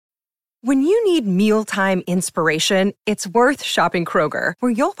When you need mealtime inspiration, it's worth shopping Kroger,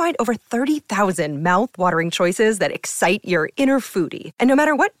 where you'll find over 30,000 mouth-watering choices that excite your inner foodie. And no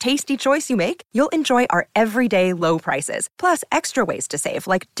matter what tasty choice you make, you'll enjoy our everyday low prices, plus extra ways to save,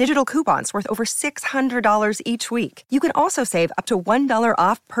 like digital coupons worth over $600 each week. You can also save up to $1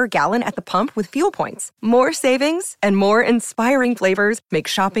 off per gallon at the pump with fuel points. More savings and more inspiring flavors make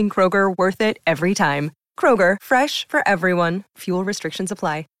shopping Kroger worth it every time. Kroger, fresh for everyone. Fuel restrictions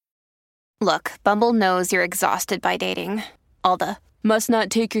apply. Look, Bumble knows you're exhausted by dating. All the, must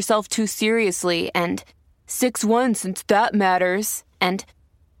not take yourself too seriously, and 6'1" since that matters, and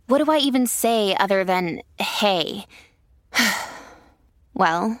what do I even say other than, hey?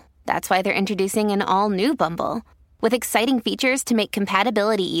 Well, that's why they're introducing an all-new Bumble, with exciting features to make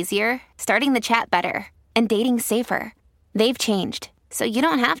compatibility easier, starting the chat better, and dating safer. They've changed, so you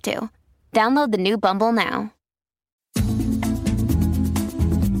don't have to. Download the new Bumble now.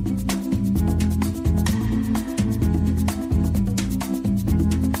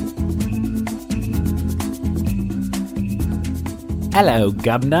 Hello,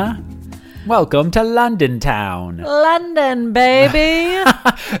 Governor. Welcome to London town. London, baby.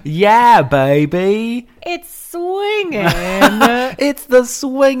 Yeah, baby. It's swinging. It's the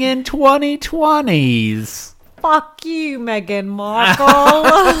swinging 2020s. Fuck you, Meghan Markle.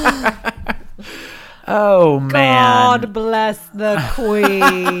 Oh, man. God bless the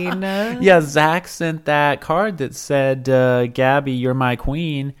Queen. Yeah, Zach sent that card that said, Gabby, you're my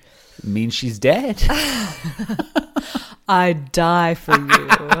queen. It means she's dead. I'd die for you.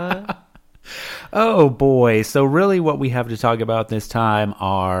 Oh, boy. So really what we have to talk about this time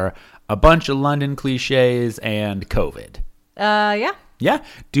are a bunch of London cliches and COVID. Yeah. Yeah.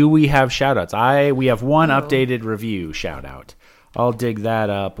 Do we have shout-outs? We have one updated review shout-out. I'll dig that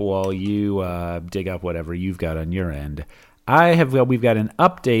up while you dig up whatever you've got on your end. We've got an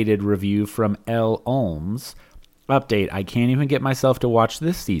updated review from L. Olms. Update, I can't even get myself to watch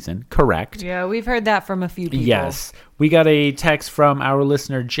this season. Correct. Yeah, we've heard that from a few people. Yes. We got a text from our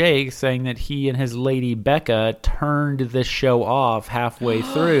listener Jake saying that he and his lady Becca turned the show off halfway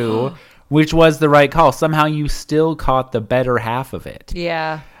through, which was the right call. Somehow you still caught the better half of it.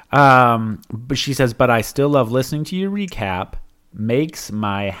 Yeah. But she says, but I still love listening to your recap. Makes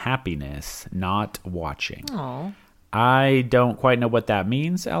my happiness not watching. Oh. I don't quite know what that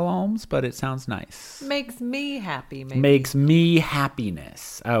means, L. Holmes, but it sounds nice. Makes me happy, maybe. Makes me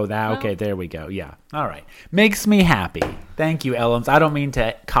happiness. Oh, okay, there we go. Yeah. All right. Makes me happy. Thank you, L. Holmes. I don't mean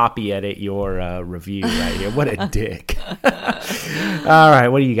to copy edit your review right here. What a dick. All right.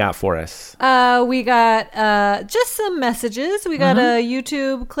 What do you got for us? We got just some messages. We got a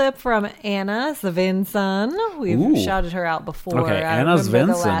YouTube clip from Anna Svinson. We've shouted her out before. Okay, Anna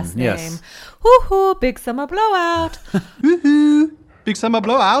Svinson. Yes. Woohoo, big summer blowout. Woohoo! Big summer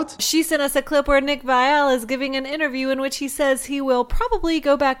blowout. She sent us a clip where Nick Viall is giving an interview in which he says he will probably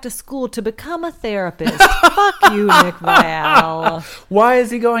go back to school to become a therapist. Fuck you, Nick Viall. Why is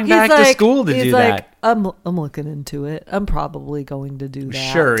he going back to school to do that? I'm looking into it. I'm probably going to do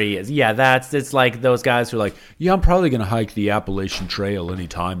that. Sure he is. Yeah, it's like those guys who are like, yeah, I'm probably going to hike the Appalachian Trail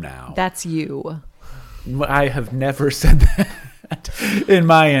anytime now. That's you. I have never said that in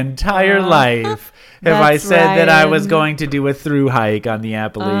my entire life. Have I said that I was going to do a through hike on the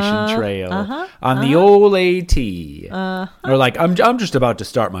Appalachian Trail on the old AT? Or like, I'm just about to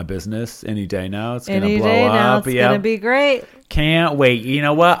start my business any day now. It's going to blow up. It's going to be great. Can't wait. You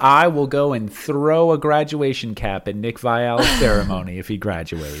know what? I will go and throw a graduation cap at Nick Viall's ceremony if he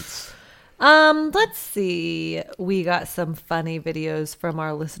graduates. Let's see. We got some funny videos from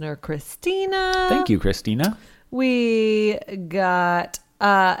our listener, Christina. Thank you, Christina. We got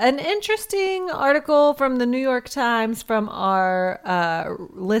an interesting article from the New York Times from our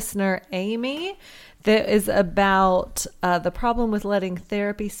listener, Amy, that is about the problem with letting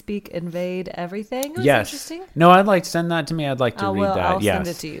therapy speak invade everything. It was interesting. No, I'd like to send that to me. I'd like to read that. I'll send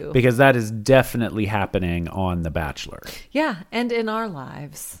it to you. Because that is definitely happening on The Bachelor. Yeah, and in our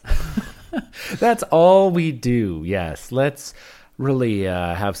lives. That's all we do. Yes. Let's really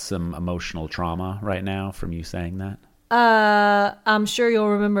have some emotional trauma right now from you saying that. I'm sure you'll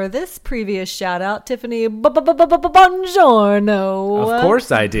remember this previous shout out, Tiffany Buongiorno. Of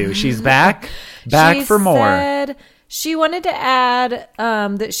course I do. She's back for more. She said she wanted to add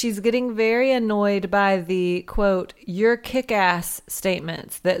that she's getting very annoyed by the quote, "you're kick-ass"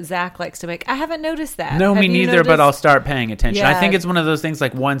 statements that Zach likes to make. I haven't noticed that. No, me neither, but I'll start paying attention. Yeah. I think it's one of those things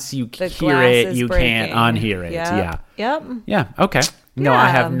like once you hear it, you can't unhear it. Yeah. Yep. Yeah. Okay. No, I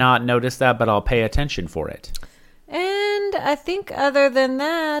have not noticed that, but I'll pay attention for it. And And I think other than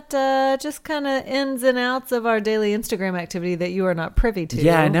that, just kind of ins and outs of our daily Instagram activity that you are not privy to.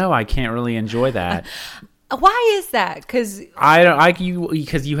 Yeah, I know. I can't really enjoy that. Why is that? Because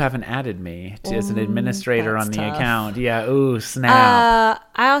because you haven't added me as an administrator on the tough. account. Yeah. Ooh, snap.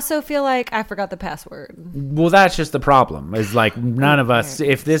 I also feel like I forgot the password. Well, that's just the problem. Is like none of us.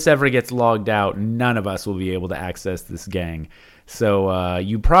 If this ever gets logged out, none of us will be able to access this gang. So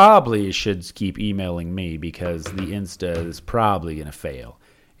you probably should keep emailing me because the Insta is probably going to fail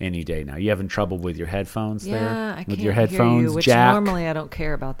any day now. You having trouble with your headphones there? Yeah, I with can't your headphones, hear you, which jack? normally I don't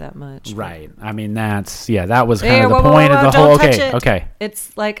care about that much. Right. I mean, that was kind There, of the whoa, point of the don't whole. touch Okay. it. Okay.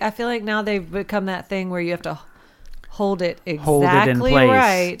 It's like I feel like now they've become that thing where you have to hold it exactly Hold it in place.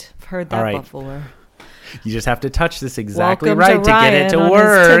 right. I've heard that All right. before. You just have to touch this exactly Welcome right to get Ryan it to on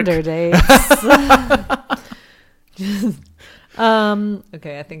work. His Tinder dates.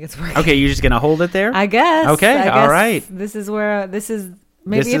 Okay, I think it's working. Okay, you're just gonna hold it there. I guess. Okay, I all guess right. This is where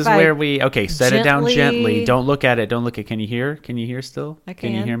maybe This if is I where we set it down gently- gently. Don't look at it. Don't look at. Can you hear? Can you hear still? I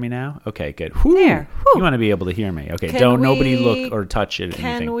Can you can. hear me now? Okay, good. Whew. There. Whew. You want to be able to hear me. Okay. Can Nobody we- look or touch it. Can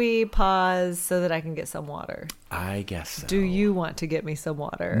anything. we pause so that I can get some water? I guess so. Do you want to get me some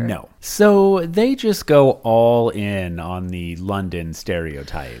water? No. So they just go all in on the London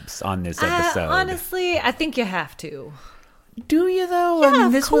stereotypes on this episode. Honestly, I think you have to. Do you though? Yeah, I mean,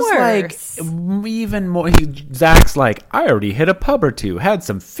 of this was like course. even more. Zach's like, I already hit a pub or two, had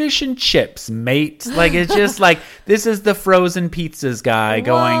some fish and chips, mate. Like it's just like this is the frozen pizzas guy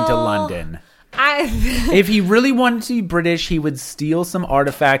going to Well, London. I If he really wanted to be British, he would steal some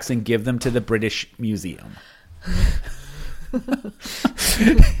artifacts and give them to the British Museum.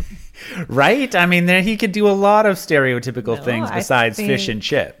 Right? I mean, he could do a lot of stereotypical things I besides fish think and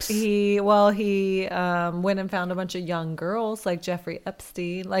chips. He went and found a bunch of young girls like Jeffrey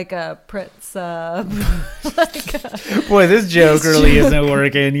Epstein, like a Prince, Boy, this joke really isn't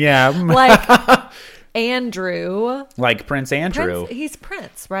working. Yeah. like Andrew. Like Prince Andrew. He's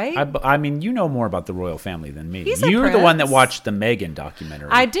Prince, right? I mean, you know more about the royal family than me. He's a You're the one that prince. watched the Meghan documentary.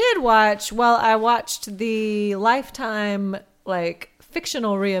 I did watch. Well, I watched the Lifetime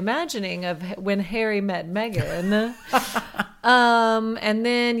fictional reimagining of when Harry met Meghan. And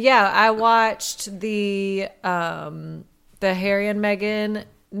then I watched the Harry and Meghan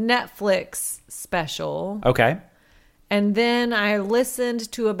Netflix special. Okay. And then I listened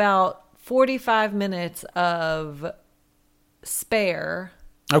to about 45 minutes of Spare.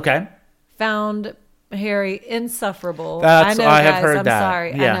 Okay. Found Harry insufferable. That's- I know, I have guys, heard I'm that.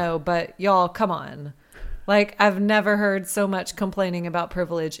 sorry. Yeah. I know, but y'all, come on. Like, I've never heard so much complaining about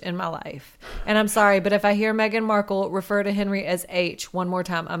privilege in my life. And I'm sorry, but if I hear Meghan Markle refer to Henry as H one more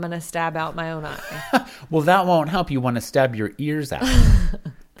time, I'm going to stab out my own eye. Well, that won't help. You want to stab your ears out.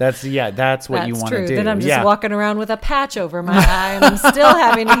 That's what you That's want true. to do. Then I'm just Yeah. walking around with a patch over my eye, and I'm still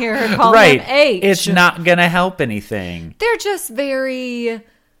having to hear her call Right. him H. It's not going to help anything. They're just very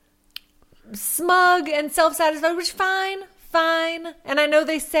smug and self-satisfied, which fine. And I know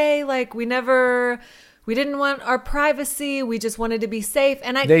they say we didn't want our privacy. We just wanted to be safe.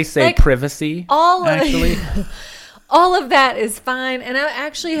 And They say privacy, actually. All of that is fine. And I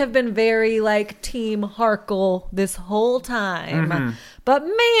actually have been very Team Harkle this whole time. Mm-hmm. But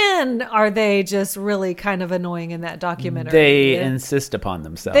man, are they just really kind of annoying in that documentary. They insist upon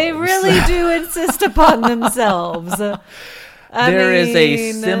themselves. They really do insist upon themselves. There is a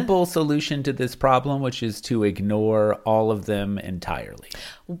mean, simple solution to this problem, which is to ignore all of them entirely.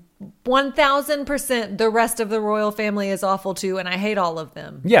 1000%. The rest of the royal family is awful too, and I hate all of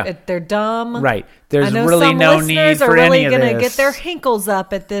them. Yeah. They're dumb. Right. I There's know really some no listeners need are for really any of gonna this. get their hinkles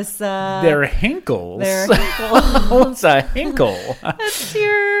up at this. They're hinkles. Their hinkle. What's a hinkle? That's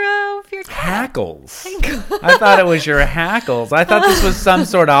your cat. Hackles. I thought it was your hackles. I thought this was some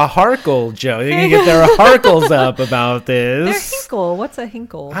sort of harkle joke. They can get their harkles up about Their this. hinkle. What's a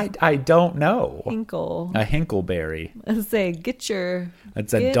hinkle? I don't know. Hinkle. A hinkleberry. I say get your.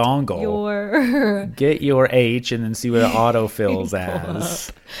 It's a get dongle. Your. Get your H and then see what it autofills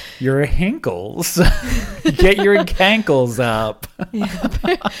as. Your hinkles. Get your cankles up.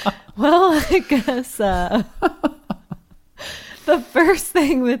 Well, I guess the first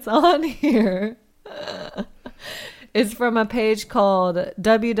thing that's on here is from a page called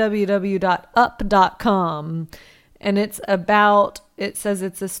www.up.com. And it says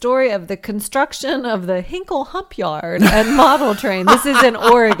it's a story of the construction of the Hinkle Hump Yard and model train. This is in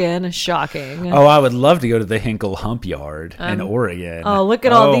Oregon. Shocking. Oh, I would love to go to the Hinkle Hump Yard in Oregon. Oh, look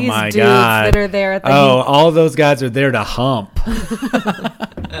at all these my dudes God. that are there at the all those guys are there to hump.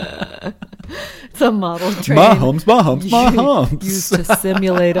 It's It's a model train. My humps. Used to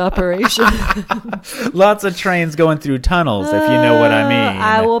simulate operation. Lots of trains going through tunnels, if you know what I mean.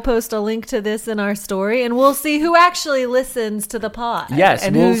 I will post a link to this in our story, and we'll see who actually listens to the pod. Yes,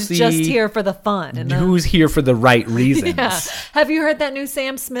 and we'll who's see just here for the fun. And who's here for the right reasons. yeah. Have you heard that new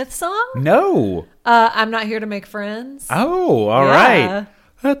Sam Smith song? No. I'm not here to make friends. Oh, all Yeah. right.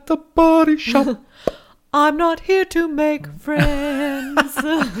 At the body shop. I'm not here to make friends.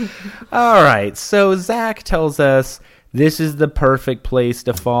 All right. So Zach tells us this is the perfect place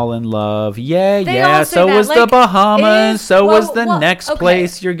to fall in love. They Yeah. all say So that. was the Like, Bahamas. So was the well, next okay.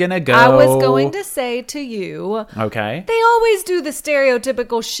 place you're going to go. I was going to say to you, Okay. they always do the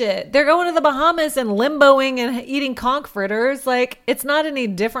stereotypical shit. They're going to the Bahamas and limboing and eating conch fritters. Like, it's not any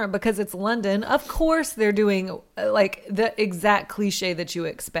different because it's London. Of course they're doing like the exact cliche that you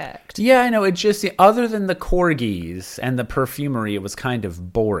expect. Yeah, I know. It just, other than the corgis and the perfumery, it was kind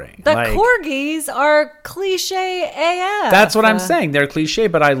of boring. The Like, corgis are cliche AF. that's what I'm saying. They're cliche,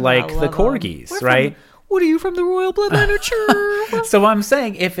 but I like the love 'em. corgis, We're from- right? What are you, from the royal bloodline or church? So I'm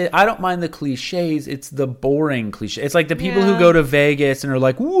saying I don't mind the cliches, it's the boring cliche. It's like the people who Yeah. go to Vegas and are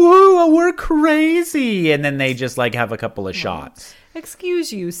like, whoa, we're crazy. And then they just like have a couple of shots.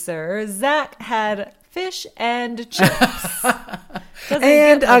 Excuse you, sir. Zach had fish and chips. Doesn't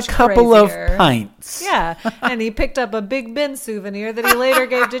And get a much couple crazier. of pints. Yeah, and he picked up a Big Ben souvenir that he later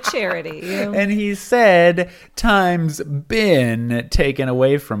gave to charity. And he said, time's been taken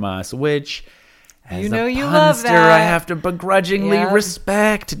away from us, which, as You know a you love punster, that. I have to begrudgingly Yep.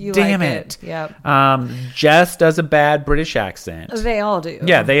 respect. You Damn like it. it. Yep. Jess does a bad British accent. They all do.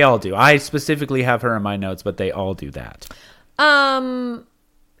 Yeah, they all do. I specifically have her in my notes, but they all do that.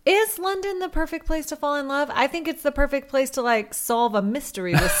 Is London the perfect place to fall in love? I think it's the perfect place to like solve a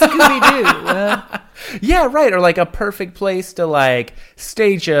mystery with Scooby-Doo. Yeah, right. Or like a perfect place to like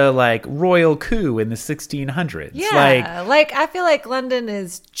stage a like royal coup in the 1600s. Yeah, like I feel like London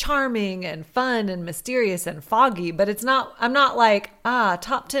is charming and fun and mysterious and foggy, but it's not. I'm not like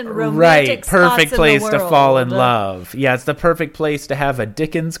top 10 romantic right. spots Perfect in place the to fall in world. love. Yeah, it's the perfect place to have a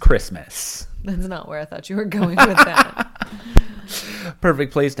Dickens Christmas. That's not where I thought you were going with that.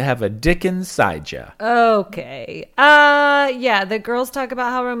 Perfect place to have a Dickens side ya. Okay. Yeah, the girls talk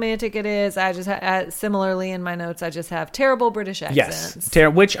about how romantic it is. I just similarly in my notes, I just have terrible British accents.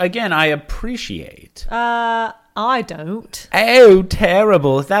 Yes. Which again I appreciate. I don't. Oh,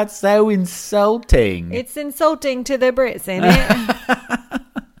 terrible. That's so insulting. It's insulting to the Brits, ain't it?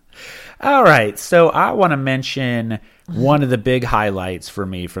 All right, so I want to mention one of the big highlights for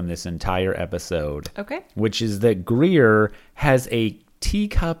me from this entire episode. Okay. Which is that Greer has a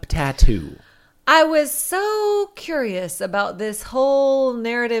teacup tattoo. I was so curious about this whole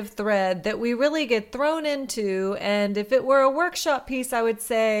narrative thread that we really get thrown into, and if it were a workshop piece, I would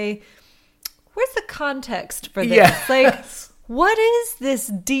say, where's the context for this? Yes. Like, what is this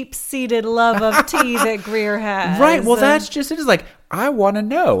deep-seated love of tea that Greer has? Right, well, that's just it. Is like, I want to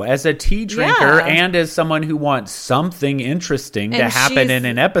know as a tea drinker Yeah. and as someone who wants something interesting to And happen she's- in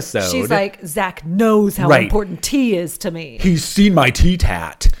an episode. She's like, Zach knows how Right. important tea is to me. he's seen my tea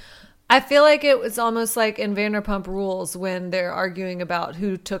tat. I feel like it was almost like in Vanderpump Rules when they're arguing about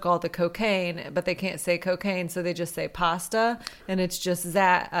who took all the cocaine, but they can't say cocaine, so they just say pasta, and it's just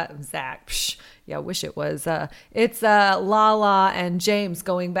Zach. Psh, yeah, I wish it was. It's Lala and James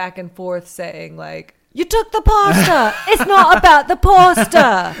going back and forth saying like, "You took the pasta. It's not about the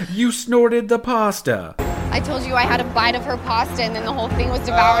pasta." You snorted the pasta. I told you I had a bite of her pasta and then the whole thing was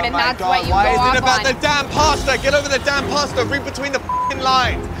devoured, and that's what you Why go is off it about on. the damn pasta? Get over the damn pasta. Read between the f***ing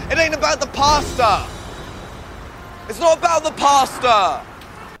lines. It ain't about the pasta. It's not about the pasta.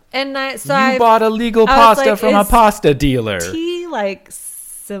 And I You bought illegal I was pasta like, from a is pasta dealer. tea like.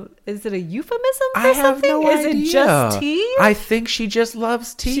 So is it a euphemism for I have something? no is idea. it just tea? I think she just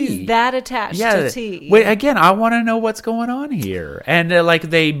loves tea. She's that attached to tea. Wait, again, I want to know what's going on here. And like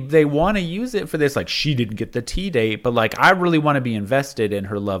they want to use it for this. Like she didn't get the tea date, but like I really want to be invested in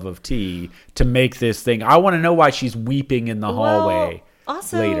her love of tea to make this thing. I want to know why she's weeping in the hallway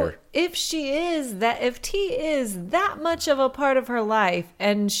Also, later. if tea is that much of a part of her life,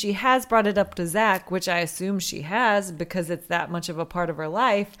 and she has brought it up to Zach, which I assume she has because it's that much of a part of her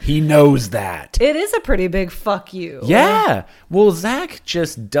life, He knows that. it is a pretty big fuck you. Yeah. Well, Zach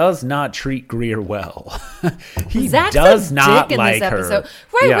just does not treat Greer well. He Zach's does a not dick in like this her. episode.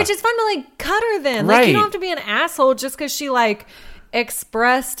 Right, Yeah. which is fun to like cut her then. Like you don't Right. have to be an asshole just because she like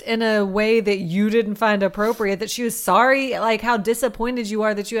expressed in a way that you didn't find appropriate that she was sorry, like how disappointed you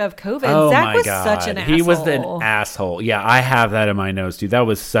are that you have COVID. Oh Zach my was God. such an asshole. He was an asshole. Yeah, I have that in my notes, dude. That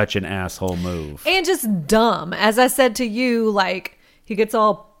was such an asshole move. And just dumb. As I said to you, like he gets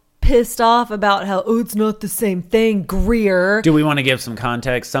all pissed off about how, it's not the same thing, Greer. Do we want to give some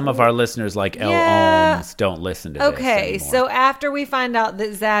context? Some of our listeners, like El Ohms, don't listen to this Okay, anymore. so after we find out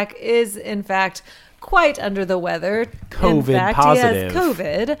that Zach is, in fact, quite under the weather. COVID in fact, positive. He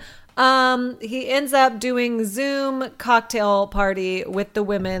has COVID. He ends up doing Zoom cocktail party with the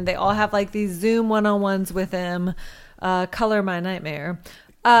women. They all have like these Zoom one-on-ones with him. Color my nightmare.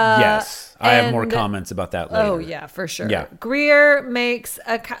 Yes, I have more and- comments about that later. Oh, yeah, for sure. Yeah. Greer makes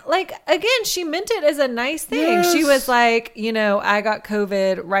again, she meant it as a nice thing. Yes. She was like, I got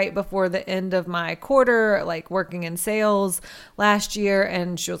COVID right before the end of my quarter, like working in sales last year.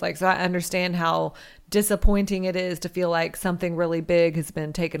 And she was like, so I understand how disappointing it is to feel like something really big has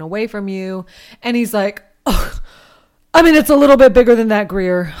been taken away from you. And he's like, it's a little bit bigger than that,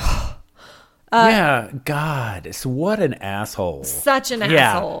 Greer. Yeah, God, what an asshole. Such an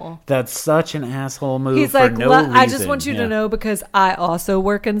Yeah, asshole. that's such an asshole move. He's for like, no reason. I just want you Yeah. to know, because I also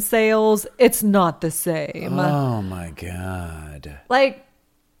work in sales, it's not the same. Oh my God. Like,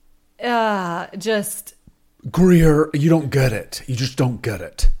 just Greer, you don't get it. You just don't get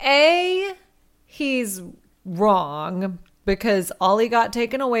it. he's wrong, because all he got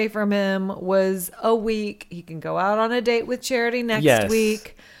taken away from him was a week. He can go out on a date with Charity next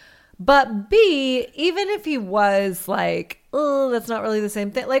week. But B, even if he was like, oh, that's not really the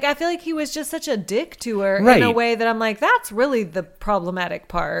same thing. Like, I feel like he was just such a dick to her in a way that I'm like, that's really the problematic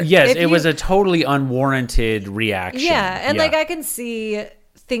part. Yes, it was a totally unwarranted reaction. Yeah, and like I can see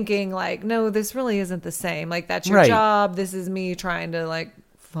thinking like, no, this really isn't the same. Like, that's your job. This is me trying to like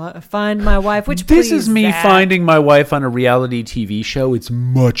find my wife. Which this is me Zach, finding my wife on a reality TV show. It's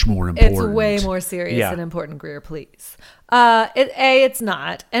much more important. It's way more serious and important, Greer. Please. It's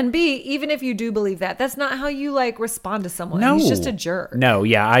not, and B, even if you do believe that, that's not how you like respond to someone. No, he's just a jerk. No,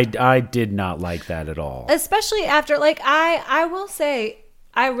 yeah, I did not like that at all. Especially after, like, I will say,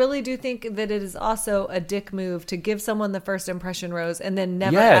 I really do think that it is also a dick move to give someone the first impression rose and then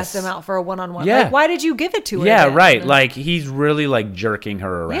never ask them out for a one-on-one. Yeah. Like, why did you give it to her? Yeah, then? right. Like, he's really like jerking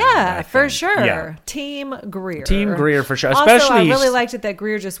her around. Yeah, I for think. sure. Yeah. Team Greer. Team Greer for sure. Also, Especially, I really liked it that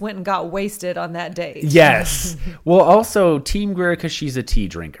Greer just went and got wasted on that date. Yes. Well, also Team Greer because she's a tea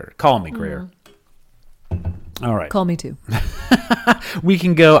drinker. Call me Greer. All right. Call me too. We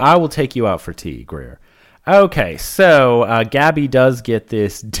can go. I will take you out for tea, Greer. Okay, so Gabby does get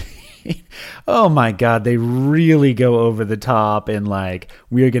this date. Oh my God, they really go over the top and like,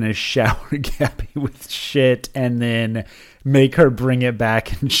 we're going to shower Gabby with shit and then make her bring it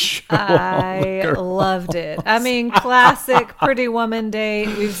back and show I loved it. I mean, classic Pretty Woman date.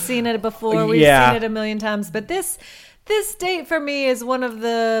 We've seen it before. We've seen it a million times. But this date for me is one of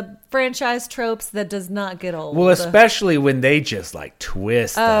the franchise tropes that does not get old. Well, especially when they just like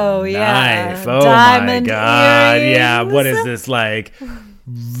twist the knife. Oh Diamond my God. earrings. Yeah, what is this, like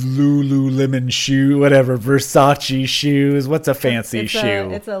Lululemon shoe, whatever, Versace shoes? What's a fancy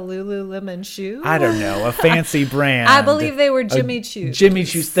shoe? It's a Lululemon shoe. I don't know, a fancy brand. I believe they were Jimmy Choo. Jimmy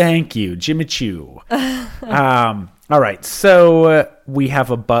Choo's, thank you, Jimmy Choo. All right, so we have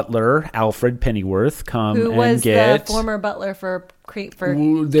a butler, Alfred Pennyworth, who was the former butler for King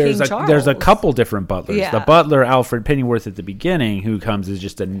Charles. There's a couple different butlers. Yeah. The butler, Alfred Pennyworth, at the beginning, who comes as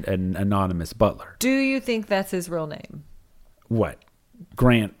just an anonymous butler. Do you think that's his real name? What?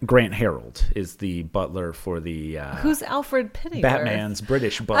 Grant Harold is the butler for the who's Alfred Pennyworth? Batman's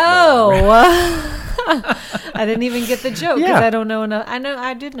British butler. Oh, I didn't even get the joke because I don't know enough.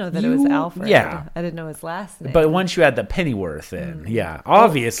 I did know that it was Alfred. Yeah, I didn't know his last name. But once you add the Pennyworth in,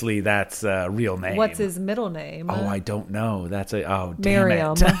 obviously that's a real name. What's his middle name? Oh, I don't know. That's damn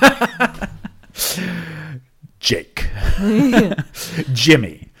Miriam. it. Jake.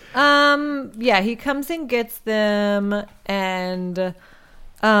 Jimmy. Yeah, he comes and gets them, and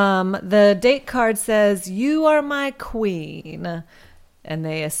the date card says, "You are my queen." And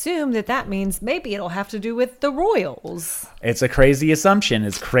they assume that means maybe it'll have to do with the royals. It's a crazy assumption.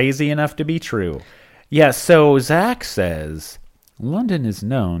 It's crazy enough to be true. Yeah, so Zach says, London is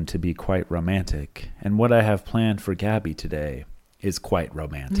known to be quite romantic, and what I have planned for Gabby today is quite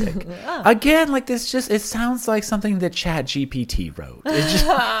romantic. Again, like this it sounds like something that ChatGPT wrote.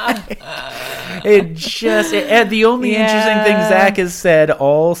 And the only interesting thing Zach has said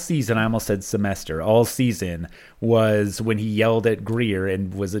all season, I almost said semester, all season, was when he yelled at Greer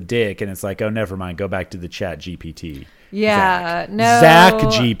and was a dick, and it's like, oh, never mind, go back to the ChatGPT. Yeah, Zach. no. Zach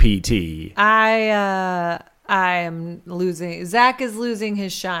GPT. I Zach is losing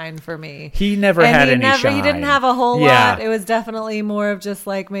his shine for me. He never had any shine. He didn't have a whole lot. It was definitely more of just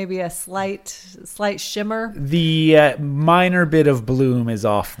like maybe a slight shimmer. The minor bit of bloom is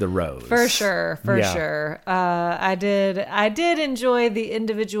off the rose. For sure. I did enjoy the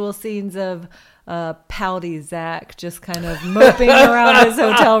individual scenes of pouty Zach just kind of moping around his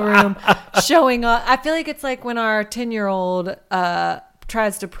hotel room, showing off. I feel like it's like when our 10-year-old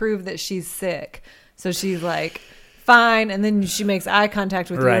tries to prove that she's sick. So she's like, fine. And then she makes eye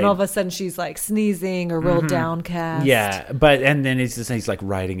contact with you. And all of a sudden she's like sneezing or real downcast. Yeah. And then he's like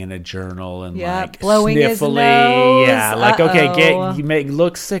writing in a journal and like blowing sniffly. his nose. Yeah. Like, okay,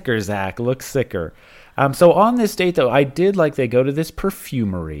 look sicker, Zach. Look sicker. So on this date, though, I did like they go to this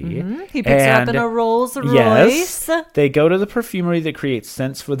perfumery. He picks her up in a Rolls Royce. Yes, they go to the perfumery that creates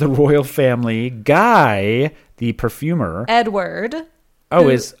sense for the royal family. Guy, the perfumer. Edward.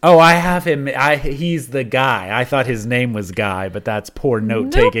 I have him. He's the guy. I thought his name was Guy, but that's poor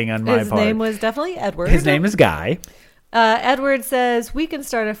note-taking on my part. His name was definitely Edward. His name is Guy. Edward says, we can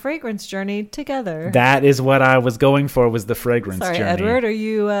start a fragrance journey together. That is what I was going for, was the fragrance journey. Sorry, Edward, are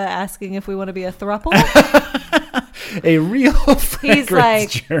you asking if we want to be a throuple? A real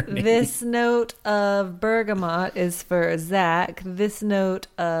fragrance journey. Like, this note of bergamot is for Zach. This note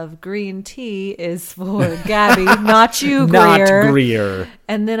of green tea is for Gabby, not you, Greer. Not Greer.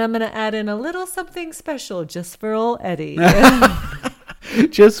 And then I'm going to add in a little something special just for old Eddie.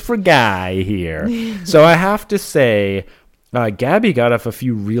 Just for Guy here. So I have to say, Gabby got off a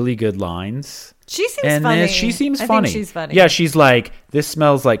few really good lines. She seems funny. She seems I funny. think she's funny. Yeah, she's like, this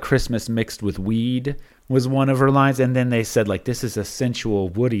smells like Christmas mixed with weed was one of her lines. And then they said, like, this is a sensual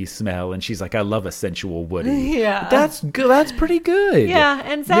woody smell. And she's like, I love a sensual woody. Yeah. That's good. That's pretty good. Yeah.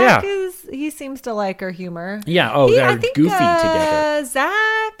 And Zach he seems to like her humor. Yeah. They're goofy together.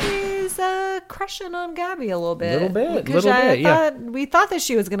 Zach is crushing on Gabby a little bit. We thought that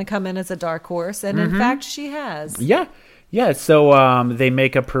she was going to come in as a dark horse. And in fact, she has. Yeah. Yeah. So they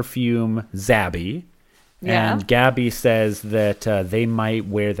make a perfume, Zabby. Yeah. And Gabby says that they might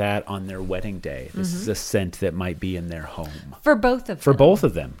wear that on their wedding day. This is a scent that might be in their home. For both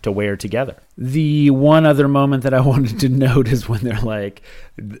of them to wear together. The one other moment that I wanted to note is when they're like,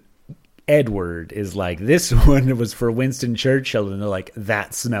 Edward is like, this one was for Winston Churchill. And they're like,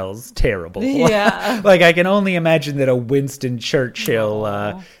 that smells terrible. Yeah. Like, I can only imagine that a Winston Churchill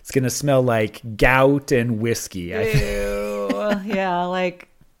is going to smell like gout and whiskey. I think. Ew. Yeah, like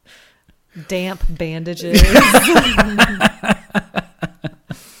damp bandages.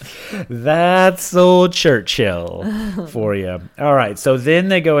 That's old Churchill for you. All right, so then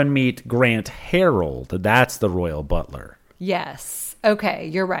they go and meet Grant Harold. That's the royal butler. Yes. Okay,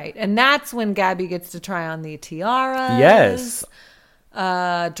 you're right. And that's when Gabby gets to try on the tiaras. Yes.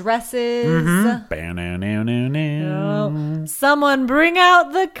 Dresses. Mm-hmm. Someone bring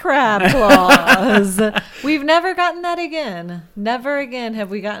out the crab claws. We've never gotten that again. Never again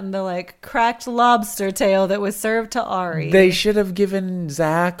have we gotten the like cracked lobster tail that was served to Ari. They should have given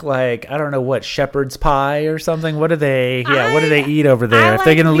Zach like, I don't know what, shepherd's pie or something. What do they eat over there? If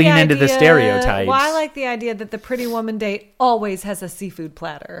they're going to lean into the stereotypes. Well, I like the idea that the Pretty Woman date always has a seafood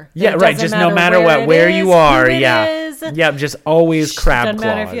platter. Yeah, right. Just no matter what, where you are. Yeah. Yeah, just always crab Doesn't claws.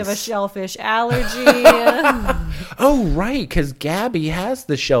 matter if you have a shellfish allergy. Oh, right, because Gabby has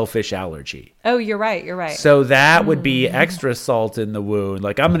the shellfish allergy. Oh, you're right. So that would be extra salt in the wound.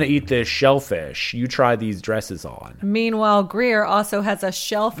 Like, I'm going to eat this shellfish. You try these dresses on. Meanwhile, Greer also has a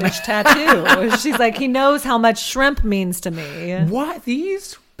shellfish tattoo. She's like, he knows how much shrimp means to me. What?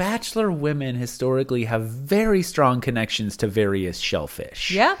 These bachelor women historically have very strong connections to various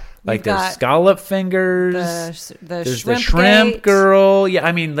shellfish. Yeah. Like there's scallop fingers, there's the shrimp gate, girl. Yeah,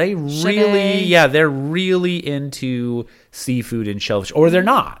 I mean, they're really into seafood and shellfish. Or they're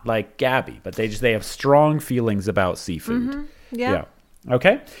not, like Gabby, but they have strong feelings about seafood. Mm-hmm. Yeah.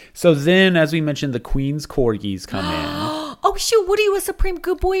 Okay. So then, as we mentioned, the Queen's corgis come in. Oh, shoot. Would you a supreme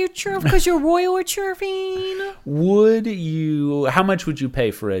good boy or churf because you're royal or churfing? How much would you pay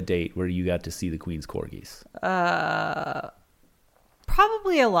for a date where you got to see the Queen's corgis?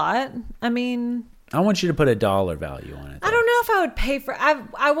 Probably a lot. I mean, I want you to put a dollar value on it, though. I don't know if I would pay for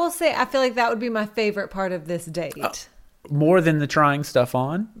I will say I feel like that would be my favorite part of this date. More than the trying stuff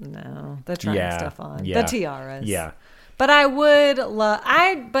on? No, the trying stuff on. Yeah. The tiaras. Yeah. But I would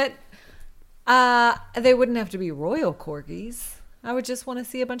they wouldn't have to be royal corgis. I would just want to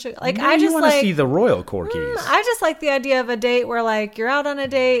see a bunch of you want to see the royal corgis. I just like the idea of a date where like you're out on a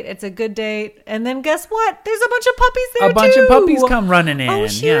date, it's a good date, and then guess what? There's a bunch of puppies there too. A bunch of puppies come running in. Oh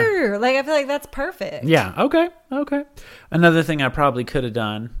sure, yeah. like I feel like that's perfect. Yeah. Okay. Another thing I probably could have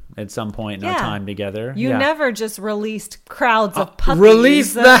done at some point in our time together. You never just released crowds of puppies.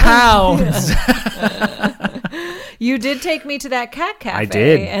 Release the hounds. You did take me to that cat cafe. I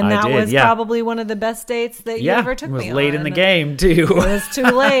did. And that was probably one of the best dates that you ever took me on. It was late in the game, too. It was too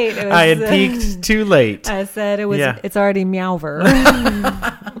late. I had peaked too late. I said it's already meowver.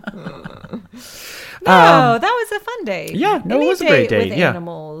 That was a fun date. Yeah, no, it was a great date. With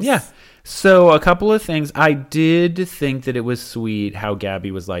animals. Yeah. So a couple of things. I did think that it was sweet how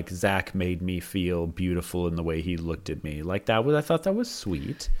Gabby was like, Zach made me feel beautiful in the way he looked at me. Like I thought that was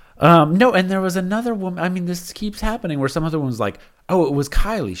sweet. No, and there was another woman. I mean, this keeps happening where some other woman's like, oh, it was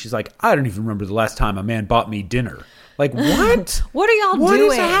Kylie. She's like, I don't even remember the last time a man bought me dinner. Like, what? What are y'all doing? What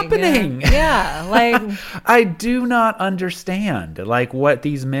is happening? Yeah, like I do not understand like what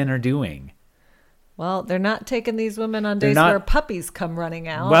these men are doing. Well, they're not taking these women on days where puppies come running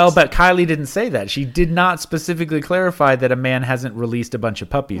out. Well, but Kylie didn't say that. She did not specifically clarify that a man hasn't released a bunch of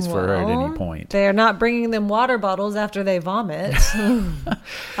puppies for her at any point. They're not bringing them water bottles after they vomit.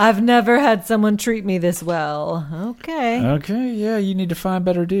 I've never had someone treat me this well. Okay, yeah, you need to find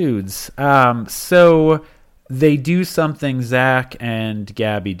better dudes. So they do something, Zach and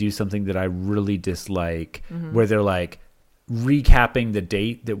Gabby do something that I really dislike, where they're like recapping the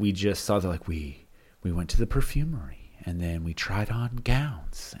date that we just saw. They're like, we went to the perfumery and then we tried on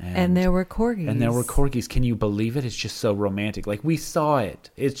gowns. And there were corgis. Can you believe it? It's just so romantic. Like we saw it.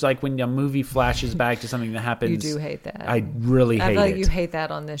 It's like when a movie flashes back to something that happens. You do hate that. I really hate it. I feel like you hate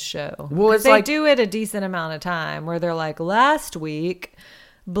that on this show. Well, it's they like, do it a decent amount of time where they're like, last week,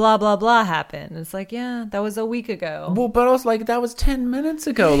 blah, blah, blah happened. It's like, yeah, that was a week ago. Well, but I was like, that was 10 minutes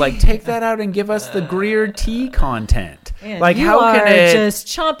ago. Like, take that out and give us the Greer tea content. Man, like, you how can it just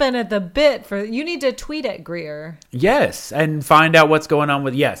chomping at the bit for? You need to tweet at Greer. Yes, and find out what's going on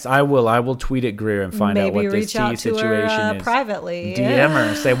with. Yes, I will. I will tweet at Greer and find out what this tea situation is. Privately. DM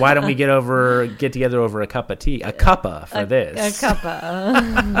her. Say, why don't we get together over a cup of tea? A cuppa for this. A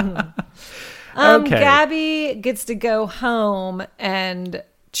cuppa. Okay. Gabby gets to go home and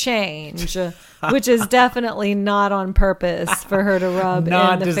change, which is definitely not on purpose for her to rub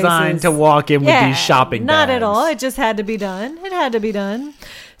not in the designed faces. to walk in with these shopping bags. Not at all. It just had to be done.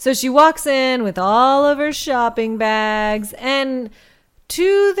 So she walks in with all of her shopping bags, and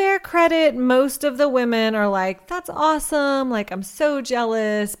to their credit, most of the women are like, that's awesome. Like, I'm so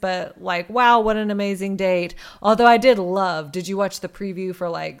jealous, but like, wow, what an amazing date. Although I did did you watch the preview for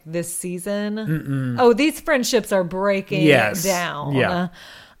like this season? Mm-mm. Oh, these friendships are breaking down. Yeah.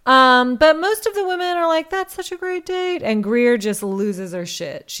 But most of the women are like, that's such a great date. And Greer just loses her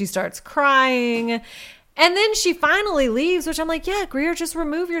shit. She starts crying. And then she finally leaves, which I'm like, yeah, Greer, just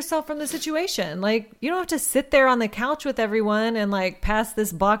remove yourself from the situation. Like, you don't have to sit there on the couch with everyone and like pass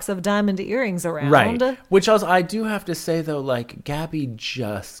this box of diamond earrings around. Right. Which also, I do have to say though, like Gabby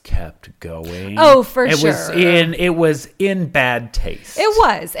just kept going. Oh, for sure. It was in bad taste. It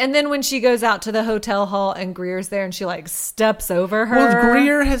was. And then when she goes out to the hotel hall and Greer's there and she like steps over her. Well,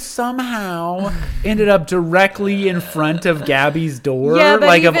 Greer has somehow ended up directly in front of Gabby's door. Yeah, but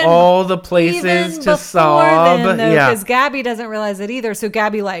like of all the places to sob. Because Gabby doesn't realize it either. So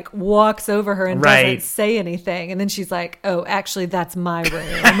Gabby like walks over her and doesn't say anything. And then she's like, oh, actually, that's my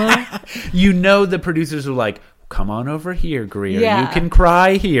room. You know, the producers were like, come on over here, Greer. Yeah. You can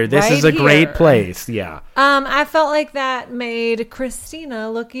cry here. This is a great place. Yeah. I felt like that made Christina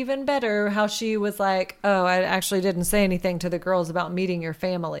look even better. How she was like, oh, I actually didn't say anything to the girls about meeting your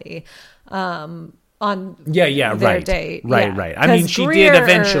family. On their date. Right. I mean, she did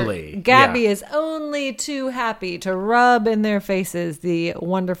eventually. Gabby is only too happy to rub in their faces the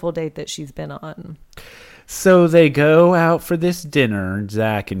wonderful date that she's been on. So they go out for this dinner,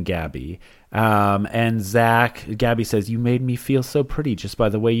 Zach and Gabby. And Gabby says, you made me feel so pretty just by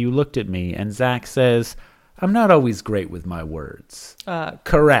the way you looked at me. And Zach says, I'm not always great with my words.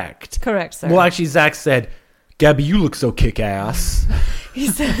 Correct, sir. Well, actually, Zach said, Gabby, you look so kick-ass. He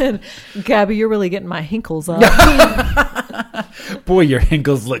said, Gabby, you're really getting my hinkles up. Boy, your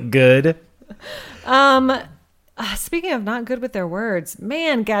hinkles look good. Speaking of not good with their words,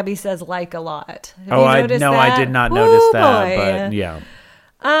 man, Gabby says like a lot. I did not notice that, but yeah.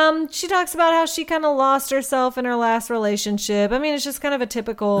 She talks about how she kind of lost herself in her last relationship. I mean, it's just kind of a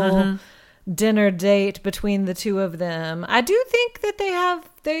typical dinner date between the two of them. I do think that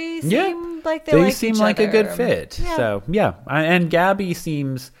they seem like they seem each like other. a good fit. Yeah. So yeah, and Gabby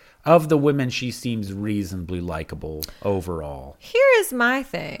seems, of the women, she seems reasonably likable overall. Here is my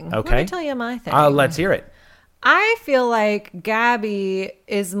thing. Okay, let me tell you my thing. Let's hear it. I feel like Gabby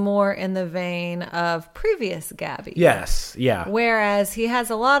is more in the vein of previous Gabby. Yes, yeah. Whereas he has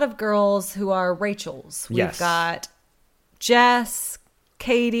a lot of girls who are Rachels. We've got Jess,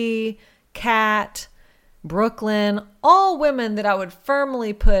 Katie, Kat, Brooklyn, all women that I would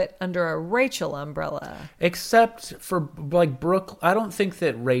firmly put under a Rachel umbrella. Except for like Brooke, I don't think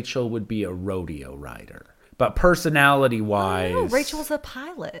that Rachel would be a rodeo rider. But personality-wise, No, Rachel's a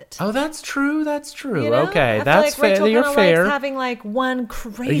pilot. Oh, that's true. That's true. You know? Okay, I feel that's like Rachel fair. You're kinda fair. likes having like one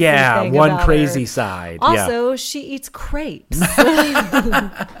crazy Yeah, thing one about crazy her. side. Also, she eats crepes.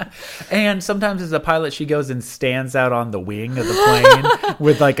 And sometimes as a pilot, she goes and stands out on the wing of the plane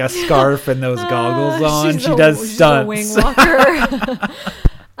with like a scarf and those goggles on. She does stunts. She's a wing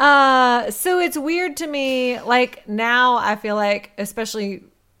walker. So it's weird to me. Like now, I feel like, especially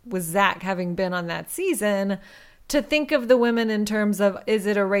with Zach having been on that season, to think of the women in terms of is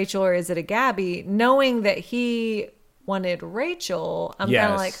it a Rachel or is it a Gabby, knowing that he wanted Rachel, I'm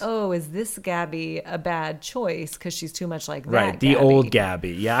kind of like, oh, is this Gabby a bad choice because she's too much like that Right, the Gabby? old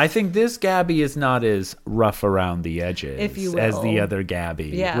Gabby. Yeah, I think this Gabby is not as rough around the edges If you as will. the other Gabby,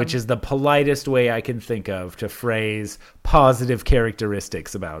 Yeah. which is the politest way I can think of to phrase positive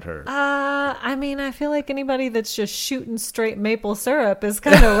characteristics about her. I mean, I feel like anybody that's just shooting straight maple syrup is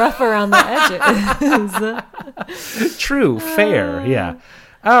kind of rough around the edges. True, fair, yeah.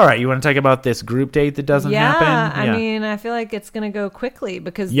 All right, you want to talk about this group date that doesn't happen? I mean, I feel like it's going to go quickly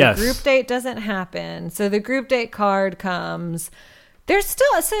because Yes. the group date doesn't happen. So the group date card comes. There's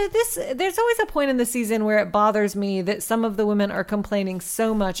always a point in the season where it bothers me that some of the women are complaining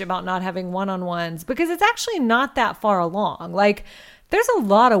so much about not having one-on-ones because it's actually not that far along. Like, there's a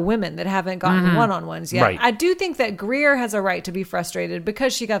lot of women that haven't gotten one-on-ones yet. Right. I do think that Greer has a right to be frustrated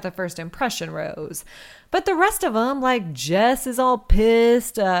because she got the first impression rose. But the rest of them, like Jess is all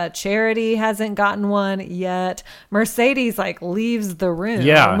pissed. Charity hasn't gotten one yet. Mercedes like leaves the room.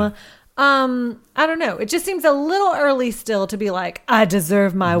 Yeah. I don't know. It just seems a little early still to be like, I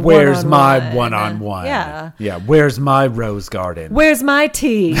deserve my Where's one-on-one. my one-on-one? Yeah. Yeah, where's my rose garden? Where's my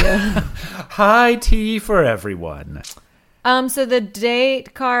tea? High tea for everyone. So the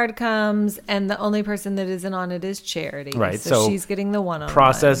date card comes, and the only person that isn't on it is Charity. Right, So so she's getting the one-on-one.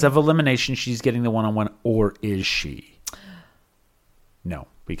 Process of elimination, she's getting the one-on-one, or is she? No,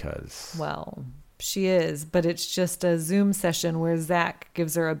 because... Well, she is, but it's just a Zoom session where Zach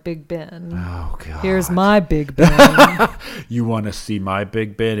gives her a Big Ben. Oh, God. Here's my Big Ben. You want to see my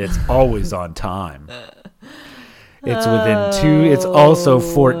Big Ben? It's always on time. It's within it's also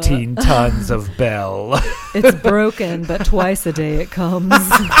 14 tons of Bell. It's broken, but twice a day it comes.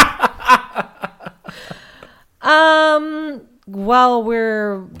 While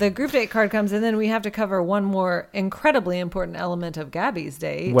the group date card comes, and then we have to cover one more incredibly important element of Gabby's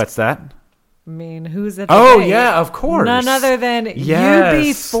date. What's that? I mean, who's at the Oh, date? yeah, of course. None other than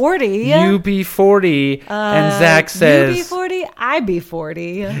Yes. UB40. UB40. And Zach says... UB40,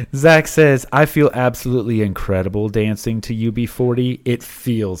 IB40. Zach says, I feel absolutely incredible dancing to UB40. It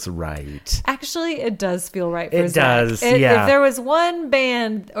feels right. Actually, it does feel right for It Zach. does, yeah. If there was one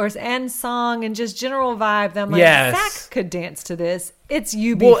band and song and just general vibe that I'm like, Yes. Zach could dance to this, it's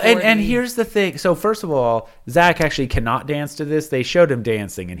UB40. Well, and here's the thing. So first of all, Zach actually cannot dance to this. They showed him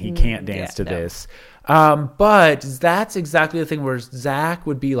dancing, and he can't dance to this. But that's exactly the thing where Zach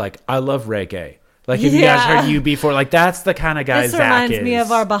would be like, I love reggae. Like, if you guys heard UB40, like, that's the kind of guy This Zach reminds is. me of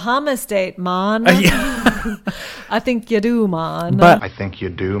our Bahamas date, man. Yeah. I think you do, man. But I think you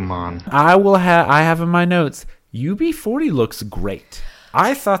do, man. I have in my notes, UB40 looks great.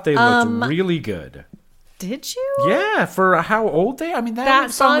 I thought they looked really good. Did you? Yeah, for how old they? I mean,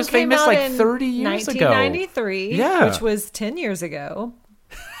 that song was came famous out like in 30 years ago. 1993, Yeah. which was 10 years ago.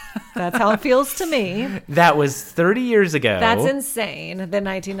 That's how it feels to me. That was 30 years ago. That's insane that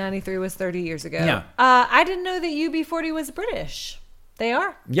 1993 was 30 years ago. Yeah. I didn't know that UB40 was British. They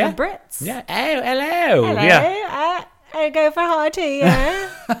are. Yeah. They're Brits. Yeah. Oh, hello. Hello. Yeah. I go for high tea, yeah.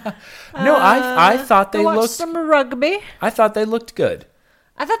 No, I thought they watch looked. some rugby. I thought they looked good.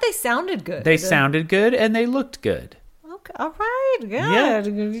 I thought they sounded good. They sounded good and they looked good. Okay, all right, good. Yeah.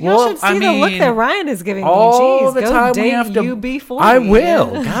 Y'all Well, should see I the look mean, that Ryan is giving me. All Jeez, the go time date we have to. UB40. I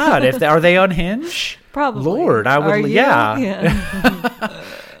will. God, are they on Hinge? Probably. Lord, I would. Are you? Yeah.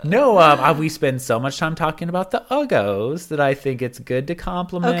 No, we spend so much time talking about the Uggos that I think it's good to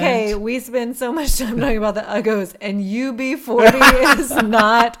compliment. Okay, we spend so much time talking about the Uggos, and UB40 is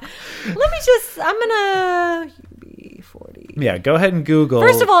not. I'm gonna UB40. Yeah, go ahead and Google.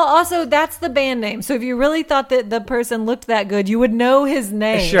 First of all, also that's the band name. So if you really thought that the person looked that good, you would know his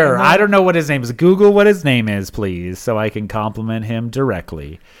name. Sure, I don't know what his name is. Google what his name is, please, so I can compliment him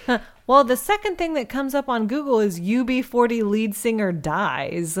directly. Well, the second thing that comes up on Google is UB40 lead singer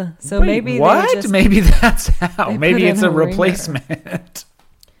dies. So Wait, maybe what? they just, Maybe that's how. they Maybe put it's in a a ringer. replacement.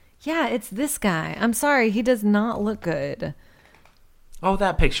 Yeah, it's this guy. I'm sorry, he does not look good. Oh,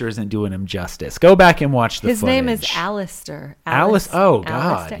 that picture isn't doing him justice. Go back and watch the His footage. name is Alistair. Oh,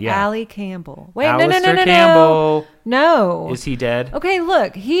 God, yeah. Ali Campbell. Wait, Alistair no. Campbell. No. Is he dead? Okay,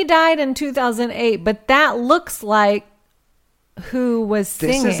 look. He died in 2008, but that looks like who was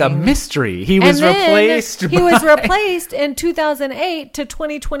singing. This is a mystery. He was And then replaced. He was replaced in 2008 to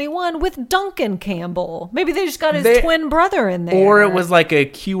 2021 with Duncan Campbell. Maybe they just got his twin brother in there. Or it was like a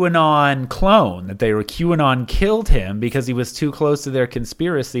QAnon clone that QAnon killed him because he was too close to their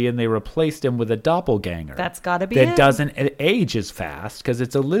conspiracy and they replaced him with a doppelganger. That's got to be that it. doesn't age as fast because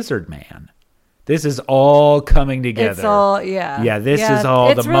it's a lizard man. This is all coming together. It's all, yeah. Yeah, this is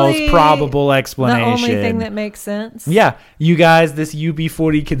all it's the really most probable explanation. The only thing that makes sense. Yeah, you guys, this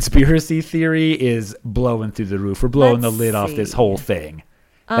UB40 conspiracy theory is blowing through the roof. We're blowing the lid off this whole thing.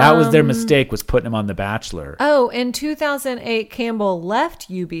 That was their mistake, was putting him on The Bachelor. Oh, in 2008, Campbell left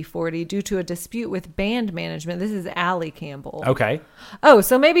UB40 due to a dispute with band management. This is Ali Campbell. Okay. Oh,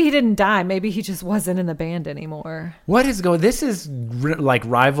 so maybe he didn't die. Maybe he just wasn't in the band anymore. What is going? This is like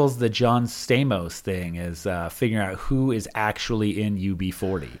rivals the John Stamos thing, is figuring out who is actually in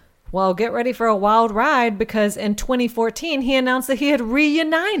UB40. Well, get ready for a wild ride because in 2014, he announced that he had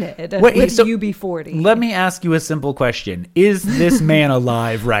reunited with UB40. Let me ask you a simple question. Is this man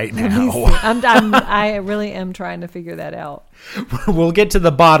alive right now? I really am trying to figure that out. We'll get to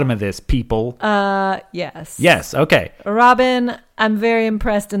the bottom of this, people. Yes. Yes, okay. Robin, I'm very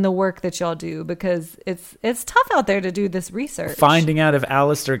impressed in the work that y'all do because it's tough out there to do this research. Finding out if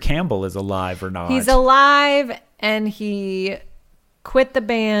Alistair Campbell is alive or not. He's alive and he quit the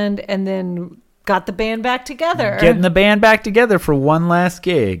band and then got the band back together. Getting the band back together for one last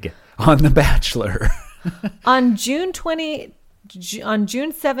gig on The Bachelor. On June 17th,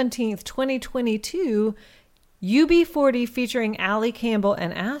 2022, UB40 featuring Ali Campbell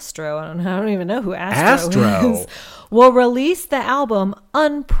and Astro, I don't even know who Astro is, will release the album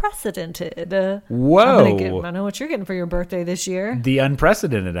Unprecedented. Whoa. I know what you're getting for your birthday this year. The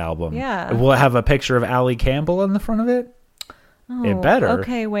Unprecedented album. Yeah. Will it have a picture of Ali Campbell on the front of it? Oh, it better.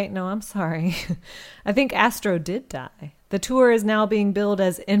 Okay, wait, no, I'm sorry. I think Astro did die. The tour is now being billed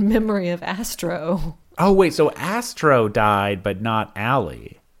as In Memory of Astro. Oh, wait, so Astro died, but not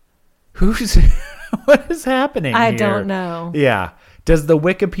Ali. What is happening I here? don't know. Yeah. Does the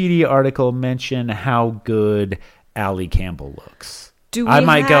Wikipedia article mention how good Ali Campbell looks? I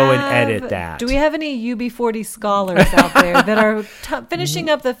might go and edit that. Do we have any UB40 scholars out there that are finishing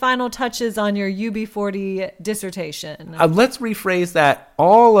up the final touches on your UB40 dissertation? Let's rephrase that.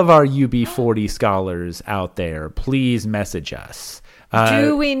 All of our UB40 scholars out there, please message us.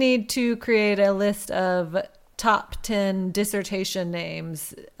 Do we need to create a list of top 10 dissertation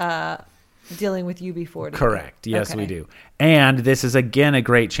names dealing with UB40? Correct. Yes, okay. we do. And this is, again, a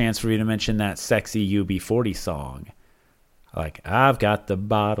great chance for you to mention that sexy UB40 song. Like, I've got the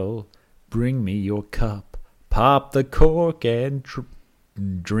bottle, bring me your cup, pop the cork and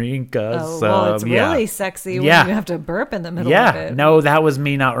drink us some. Well, it's really sexy when you have to burp in the middle of it. No, that was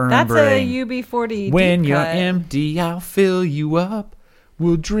me not remembering. That's a UB40 When deep you're cut. empty, I'll fill you up.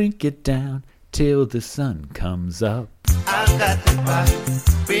 We'll drink it down till the sun comes up. I've got the bottle,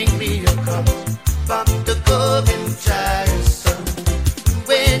 bring me your cup, pop the cork and try some.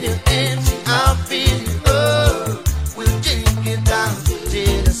 When you're empty, I'll fill you up.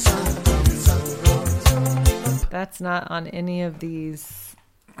 That's not on any of these.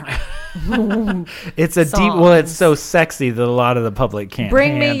 It's a deep. Well, it's so sexy that a lot of the public can't.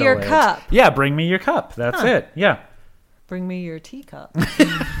 Bring me handle your it. cup. Yeah, bring me your cup. That's it. Yeah. Bring me your teacup.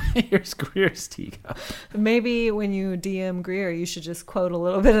 Here's Greer's teacup. Maybe when you DM Greer, you should just quote a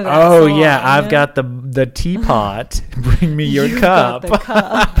little bit of that. Oh song, yeah, I've got the teapot. Bring me your cup. Got the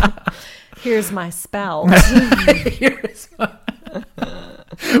cup. Here's my spout. Here's my...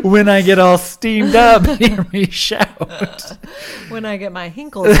 When I get all steamed up, hear me shout. When I get my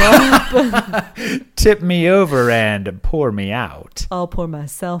hinkles up, tip me over and pour me out. I'll pour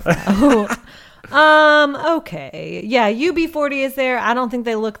myself out. Okay. Yeah, UB40 is there. I don't think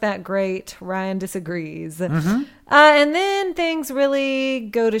they look that great. Ryan disagrees. Mm-hmm. And then things really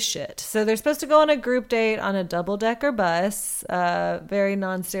go to shit. So they're supposed to go on a group date on a double-decker bus. Very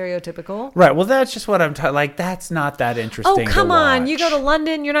non-stereotypical. Right. Well, that's just what I'm talking. Like, that's not that interesting. Oh, come on. watch. You go to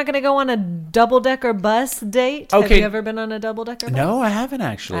London, you're not going to go on a double-decker bus date? Okay. Have you ever been on a double-decker bus? No, I haven't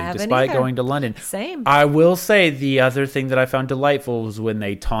actually, I haven't despite either. going to London. Same. I will say the other thing that I found delightful was when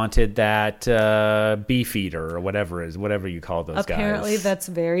they taunted that beefeater or whatever you call those guys. Apparently, that's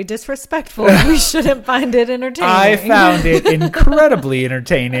very disrespectful. We shouldn't find it entertaining. I found it incredibly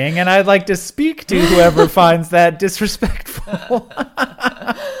entertaining, and I'd like to speak to whoever finds that disrespectful.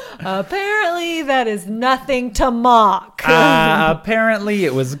 Apparently, that is nothing to mock. Apparently,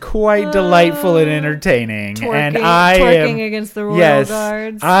 it was quite delightful and entertaining. And twerking against the Royal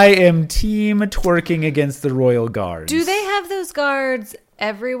Guards. I am team twerking against the Royal Guards. Do they have those guards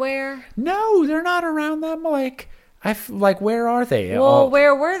everywhere? No, they're not around them. Where are they? Well,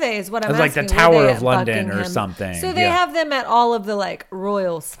 where were they is what I'm asking. Like the Tower of London or something. So they have them at all of the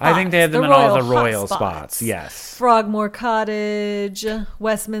royal spots. I think they have them at all the royal spots. Yes. Frogmore Cottage,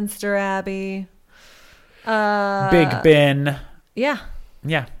 Westminster Abbey. Big Ben. Yeah.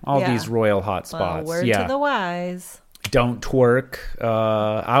 Yeah, all these royal hot spots. Word to the wise. Don't twerk.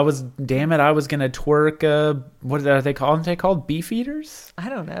 I was going to twerk. What are they called? Are they called beef eaters? I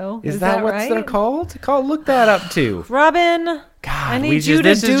don't know. Is that what they're called? Look that up too. Robin, God, I need you to do your job.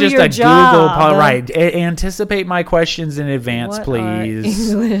 This is just a Google, right? Anticipate my questions in advance, what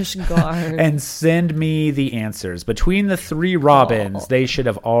please. English guard. And send me the answers. Between the three Robins, they should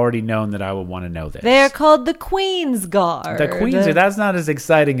have already known that I would want to know this. They're called the Queen's Guard. The Queen's Guard. That's not as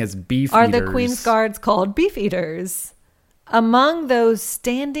exciting as beef Are eaters. the Queen's Guards called beef eaters? Among those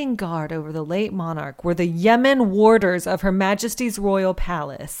standing guard over the late monarch were the Yemen warders of Her Majesty's Royal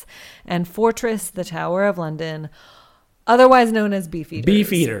Palace and Fortress, the Tower of London, otherwise known as beef eaters.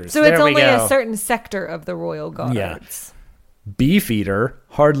 Beef eaters. So it's only a certain sector of the Royal Guards. Yeah. Beef eater,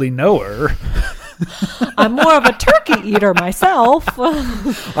 hardly know her. I'm more of a turkey eater myself.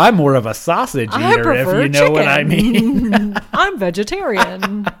 I'm more of a sausage eater, if you know what I mean. I'm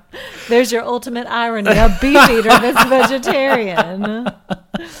vegetarian. There's your ultimate irony, a beef eater that's vegetarian.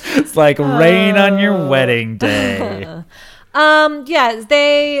 It's like rain on your wedding day.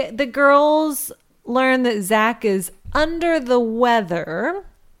 The girls learn that Zach is under the weather.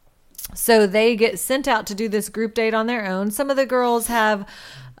 So they get sent out to do this group date on their own. Some of the girls have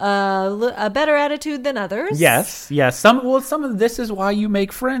a better attitude than others. Yes. Some of this is why you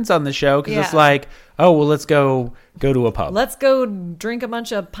make friends on the show, because it's like, oh, well, let's go to a pub. Let's go drink a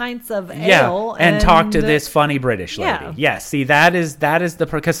bunch of pints of ale and talk to this funny British lady. Yeah. Yes, see, that is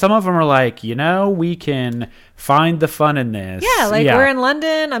because some of them are like, we can find the fun in this. Yeah, we're in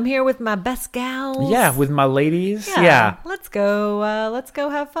London. I'm here with my best gals. Yeah, with my ladies. Yeah. Let's go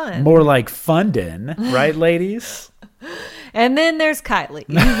have fun. More like fundin', right, ladies? And then there's Kylie,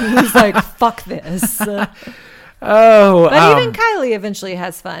 who's like, fuck this. But even Kylie eventually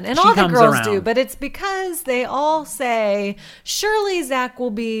has fun. And all the girls do. But it's because they all say, surely Zach will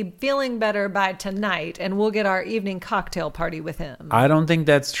be feeling better by tonight and we'll get our evening cocktail party with him. I don't think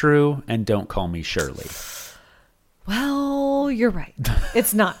that's true. And don't call me Shirley. Well, you're right.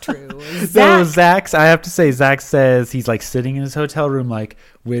 It's not true. Zach, I have to say, Zach says he's like sitting in his hotel room, like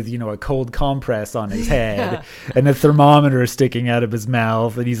with, a cold compress on his head and a thermometer sticking out of his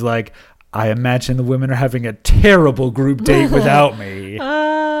mouth. And he's like, I imagine the women are having a terrible group date without me.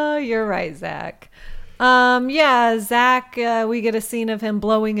 You're right, Zach. Zach, we get a scene of him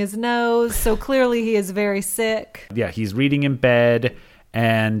blowing his nose. So clearly he is very sick. Yeah, he's reading in bed.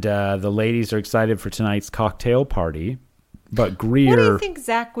 And the ladies are excited for tonight's cocktail party. But Greer... What do you think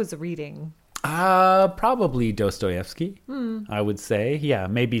Zach was reading? Probably Dostoevsky, I would say. Yeah,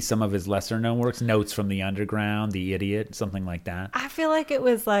 maybe some of his lesser-known works. Notes from the Underground, The Idiot, something like that. I feel like it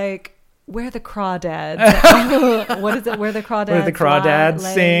was like... Where the Crawdads? What is it? Where the Crawdads? Where the Crawdads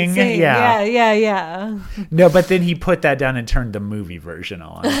sing? Yeah. No, but then he put that down and turned the movie version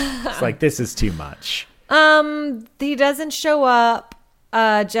on. It's like, this is too much. He doesn't show up.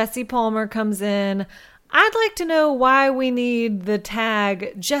 Jesse Palmer comes in. I'd like to know why we need the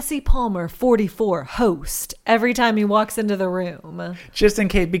tag Jesse Palmer 44 host every time he walks into the room. Just in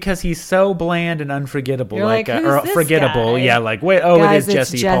case, because he's so bland and unforgettable. You're like who's this forgettable. Guy? Yeah, like, wait, guys, it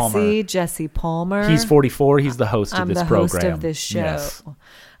is Jesse Palmer. Jesse Palmer. He's 44. He's the host of this program. I'm the host of this show. Yes.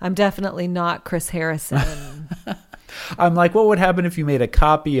 I'm definitely not Chris Harrison. I'm like, what would happen if you made a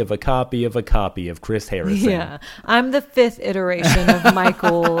copy of a copy of a copy of Chris Harrison? Yeah, I'm the 5th iteration of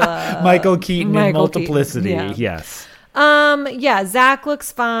Michael Keaton in Multiplicity. Yeah. Yes. Zach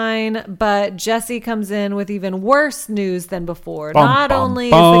looks fine, but Jesse comes in with even worse news than before. Not only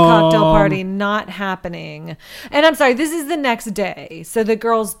is the cocktail party not happening, and I'm sorry, this is the next day, so the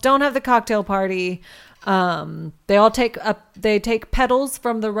girls don't have the cocktail party. They all take petals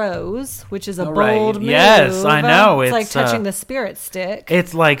from the rose, which is a bold move. Yes, I know. It's like touching the spirit stick.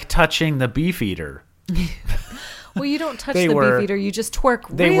 It's like touching the beef eater. Well, you don't touch the beef eater. You just twerk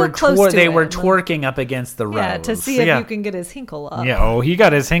real close to him. They were twerking up against the rose. Yeah, to see if you can get his hinkle up. Yeah, he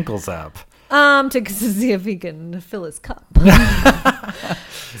got his hinkles up. To see if he can fill his cup.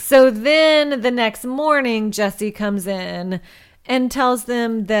 So then the next morning, Jesse comes in and tells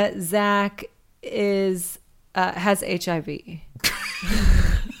them that Zach has HIV.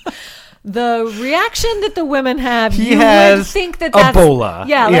 the reaction that the women have, He you would has think that that's Ebola.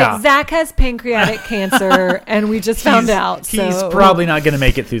 Yeah, Yeah. like Zach has pancreatic cancer, and we just found out. He's so. probably not going to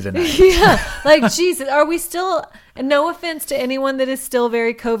make it through the night. Yeah, like Jesus, are we still? And no offense to anyone that is still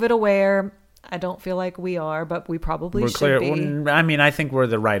very COVID aware. I don't feel like we are, but we probably We're should clear. be. I mean, I think we're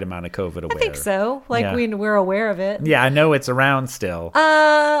the right amount of COVID aware. I think so. Like Yeah. we're aware of it. Yeah, I know it's around still.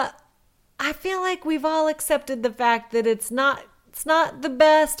 I feel like we've all accepted the fact that it's not the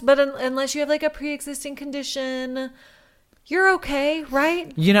best, but unless you have like a pre-existing condition, you're okay,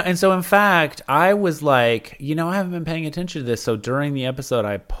 right? You know, and so in fact, I was like, I haven't been paying attention to this. So during the episode,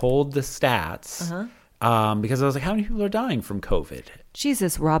 I pulled the stats because I was like, how many people are dying from COVID?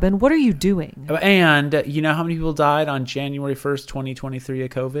 Jesus, Robin, what are you doing? And you know how many people died on January 1st, 2023 of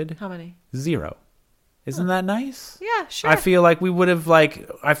COVID? How many? 0. Isn't that nice? Yeah, sure. I feel like we would have I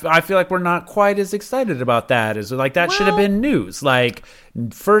feel like we're not quite as excited about that as like that should have been news. Like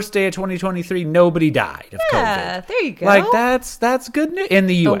first day of 2023, nobody died of COVID. Yeah, there you go. Like that's good news in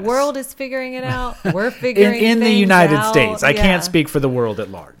the U.S. The world is figuring it out. We're figuring in the things United out. States. I Yeah. can't speak for the world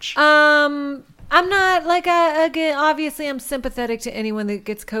at large. I'm not like again. Obviously, I'm sympathetic to anyone that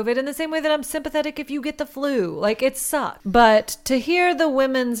gets COVID in the same way that I'm sympathetic if you get the flu. Like it sucks. But to hear the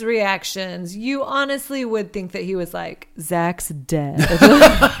women's reactions, you honestly would think that he was like, Zach's dead.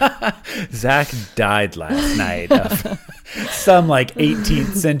 Zach died last night of some like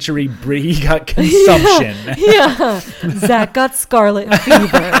 18th century he got consumption. Yeah, Zach got scarlet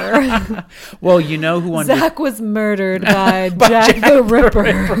fever. Well, you know who Zach was murdered by Jack the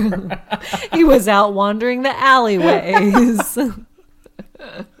Ripper. He was out wandering the alleyways.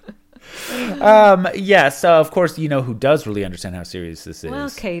 Yeah, so of course you know who does really understand how serious this is. Well,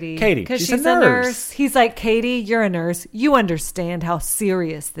 Katie. Katie, Because she's she's a nurse. He's like, Katie, you're a nurse. You understand how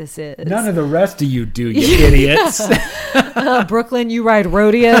serious this is. None of the rest of you do, you idiots. Brooklyn, you ride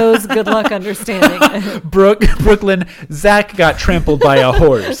rodeos. Good luck understanding it. Brooklyn, Zach got trampled by a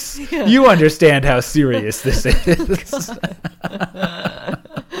horse. You understand how serious this is.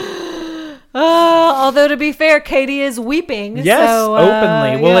 Although to be fair, Katie is weeping. Yes, so,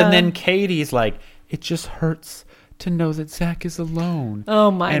 openly. Well, yeah. and then Katie's like, it just hurts to know that Zach is alone.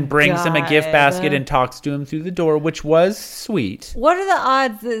 Oh my God. And brings him a gift basket and talks to him through the door, which was sweet. What are the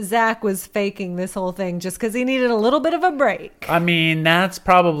odds that Zach was faking this whole thing just because he needed a little bit of a break? I mean, that's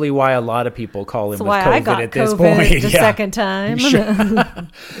probably why a lot of people call him That's with why COVID I got at this COVID point. the second time. Sure.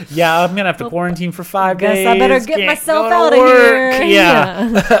 Yeah, I'm going to have to quarantine for 5 days. Guess I better get Can't myself go to out of work. here.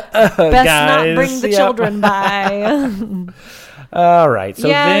 Yeah. Best Guys, not bring the yep. children by. All right. So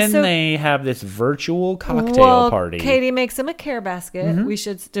Yeah, then so- they have this virtual cocktail party. Katie makes him a care basket.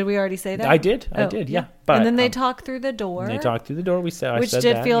 Did we already say that? I did. Yeah. But, and then they talk through the door. They talked through the door. which I said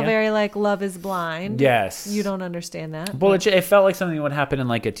did that, feel yeah. very like Love is Blind. Yes. You don't understand that. Well, it felt like something that would happen in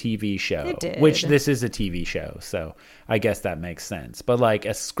like a TV show. It did. Which this is a TV show, so I guess that makes sense. But like a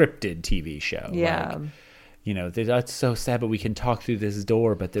scripted TV show. Yeah. Like, that's so sad, but we can talk through this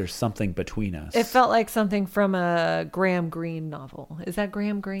door, but there's something between us. It felt like something from a Graham Greene novel. Is that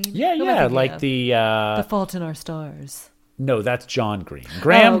Graham Greene? Yeah, Who am I yeah. thinking Like of? The Fault in Our Stars. No, that's John Green.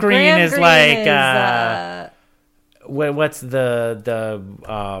 Graham Greene is like what's the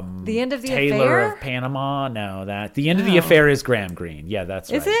End of the Taylor Affair? of Panama? No, the End of the Affair is Graham Greene. Yeah, that's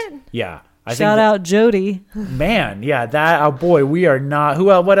right. Is it? Yeah. Shout out Jody. Man, yeah, that oh boy, we are not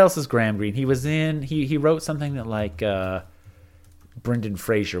what else is Graham Greene? He was in he wrote something that like Brendan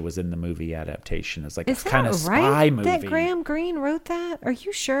Fraser was in the movie adaptation. It's like Is a kind that of spy right? movie. That Graham Greene wrote that? Are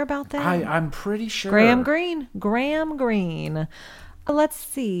you sure about that? I'm pretty sure. Graham Greene. Let's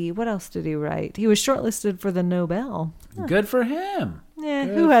see. What else did he write? He was shortlisted for the Nobel. Good for him. Yeah,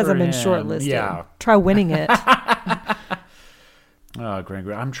 Good who hasn't for been him. shortlisted? Yeah. Try winning it. Oh, Graham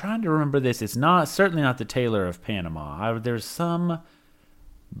Greene. I'm trying to remember this. It's certainly not the Taylor of Panama. There's some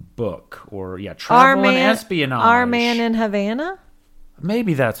book or travel and espionage. Our Man in Havana?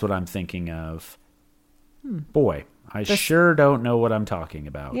 Maybe that's what I'm thinking of. Boy, I sure don't know what I'm talking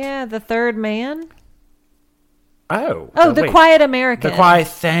about. Yeah, The Third Man. Oh, The wait. Quiet American.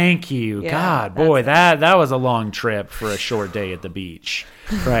 Thank you. Yeah, God, boy, that was a long trip for a short day at the beach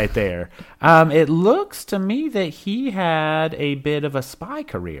right there. It looks to me that he had a bit of a spy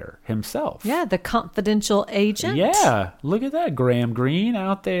career himself. Yeah, The Confidential Agent. Yeah, look at that. Graham Greene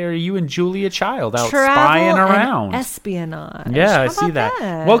out there. You and Julia Child out Travel spying and around. espionage. Yeah, How I see about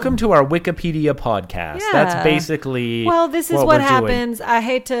that. Welcome to our Wikipedia podcast. Yeah. That's basically Well, this is what we're doing. happens. I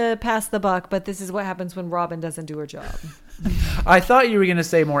hate to pass the buck, but this is what happens when Robin doesn't do her job. I thought you were going to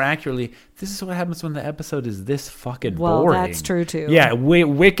say more accurately, this is what happens when the episode is this fucking Well, boring. that's true, too. Yeah,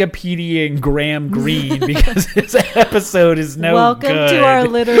 Wikipediaing Graham Greene because this episode is no Welcome good. to our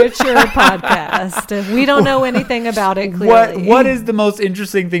literature podcast. We don't know anything about it, clearly. What is the most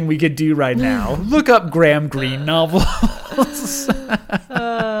interesting thing we could do right now? Look up Graham Greene novels.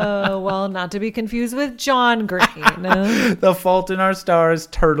 Well, not to be confused with John Green. The Fault in Our Stars,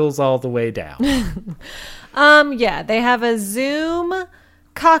 Turtles All the Way Down. Yeah, they have a Zoom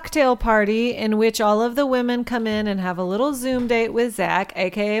cocktail party in which all of the women come in and have a little Zoom date with Zach,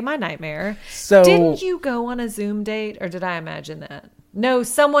 aka my nightmare. So didn't you go on a Zoom date, or did I imagine that? No,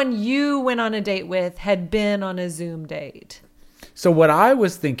 someone you went on a date with had been on a Zoom date. So what I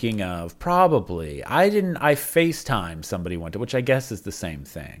was thinking of, probably, I FaceTimed somebody one day, which I guess is the same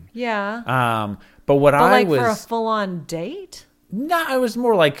thing. Yeah. But what But I like was... for a full-on date? No, it was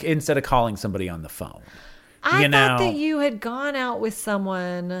more like instead of calling somebody on the phone. I thought that you had gone out with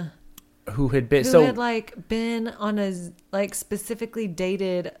someone who had been... who had like been on a, like specifically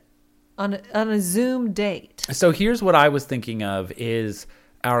dated on a Zoom date. So here's what I was thinking of is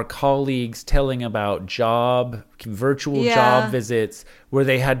our colleagues telling about virtual job visits where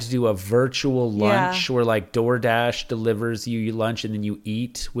they had to do a virtual lunch where like DoorDash delivers you lunch and then you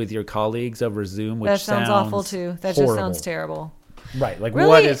eat with your colleagues over Zoom, which that sounds awful too. That horrible. just sounds terrible. Right. Like really,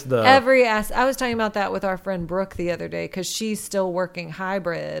 what is the... I was talking about that with our friend Brooke the other day because she's still working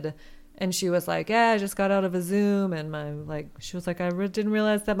hybrid. And she was like, yeah, I just got out of a Zoom. And she was like, I didn't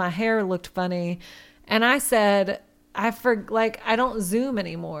realize that my hair looked funny. And I said... I don't Zoom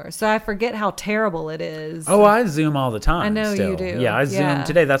anymore, so I forget how terrible it is. Oh, I Zoom all the time. I know still. you do. Yeah, I Zoomed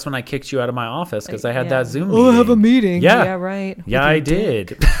today. That's when I kicked you out of my office because I had that Zoom meeting. Oh, I have a meeting. Yeah, right. Yeah, I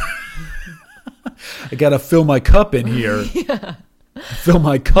did. I gotta fill my cup in here. Yeah. Fill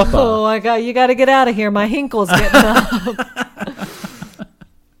my cup up. Oh, you got to get out of here. My hinkle's getting up.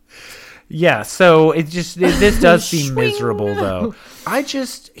 Yeah, so this does seem miserable though.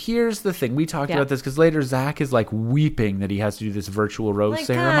 Here's the thing. We talked about this because later Zach is like weeping that he has to do this virtual rose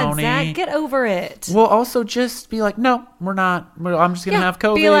ceremony. God, Zach, get over it. Well, also just be like, no, we're not. I'm just going to have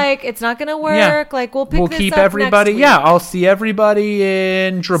COVID. Be like, it's not going to work. Yeah. Like, we'll keep everybody. Next week. Yeah, I'll see everybody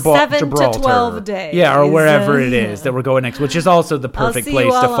in Gibraltar. 7 to 12 days. Yeah, or wherever it is that we're going next, which is also the perfect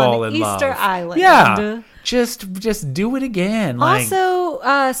place to fall in love. Easter Island. Yeah. Just do it again.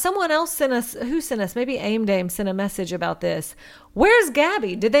 Also, someone else sent us, maybe Aim Dame sent a message about this. Where's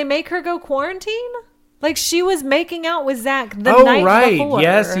Gabby? Did they make her go quarantine? Like she was making out with Zach the night before.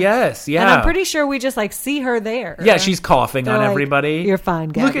 Yes, yeah. And I'm pretty sure we just like see her there. Yeah, she's coughing on everybody. You're fine,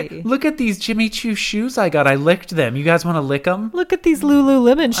 Gabby. Look at these Jimmy Choo shoes I got. I licked them. You guys want to lick them? Look at these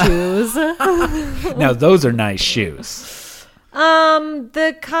Lululemon shoes. Now those are nice shoes.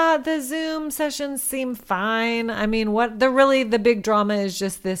 The Zoom sessions seem fine. I mean, the big drama is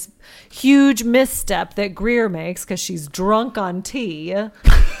just this huge misstep that Greer makes because she's drunk on tea.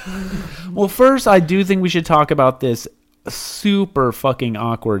 Well, first, I do think we should talk about this super fucking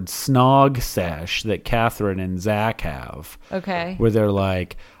awkward snog sesh that Catherine and Zach have. Okay. Where they're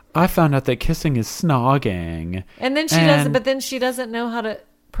like, I found out that kissing is snogging. And then she doesn't know how to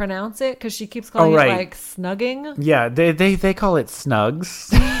pronounce it because she keeps calling it like snugging. Yeah, they call it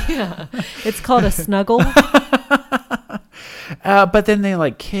snugs. Yeah, it's called a snuggle. But then they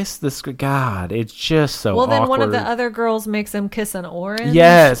like kiss the God, it's just so awkward. Well, then one of the other girls makes them kiss an orange.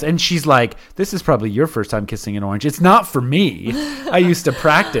 Yes, and she's like, this is probably your first time kissing an orange. It's not for me. I used to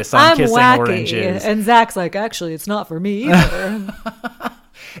practice on kissing wacky. Oranges. And Zach's like, actually, it's not for me either.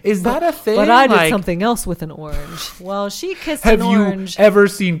 Is that a thing? But I did something else with an orange. Well, she kissed an orange. Have you ever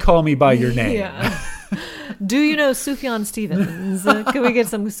seen Call Me By Your Name? Yeah. Do you know Sufjan Stevens? Can we get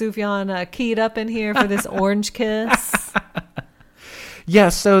some Sufjan keyed up in here for this orange kiss? Yeah,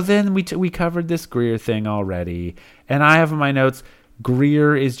 so then we covered this Greer thing already. And I have in my notes,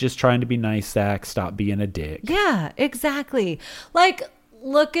 Greer is just trying to be nice, Zach. Stop being a dick. Yeah, exactly. Like,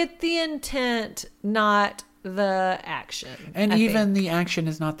 look at the intent, not the action. And even the action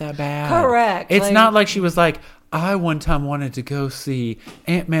is not that bad. Correct. It's not like she was like, I one time wanted to go see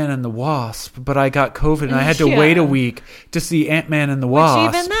Ant-Man and the Wasp, but I got COVID and I had to wait a week to see Ant-Man and the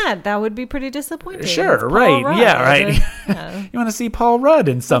Wasp. Which even that would be pretty disappointing. Sure, right. Rudd. Yeah, right. Yeah. You want to see Paul Rudd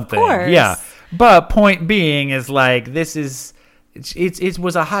in something. Of course. Yeah. But point being is like, it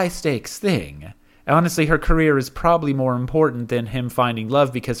was a high stakes thing. Honestly, her career is probably more important than him finding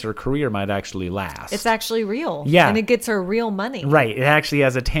love because her career might actually last. It's actually real. Yeah. And it gets her real money. Right. It actually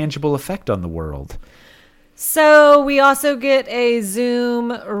has a tangible effect on the world. So we also get a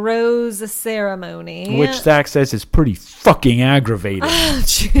Zoom rose ceremony. Which Zach says is pretty fucking aggravating.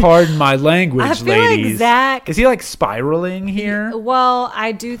 Pardon my language, I feel like ladies. Zach- Is he like spiraling here? Well,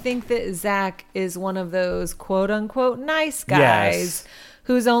 I do think that Zach is one of those quote unquote nice guys. Yes.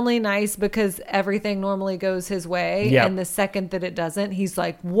 Who's only nice because everything normally goes his way. Yep. And the second that it doesn't, he's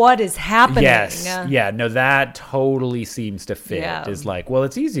like, what is happening? Yes. Yeah, no, that totally seems to fit. Yeah. Is like, well,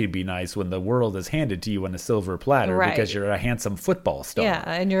 it's easy to be nice when the world is handed to you on a silver platter Right. because you're a handsome football star. Yeah.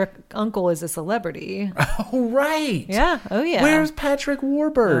 And your uncle is a celebrity. Oh, right. Yeah. Oh, yeah. Where's Patrick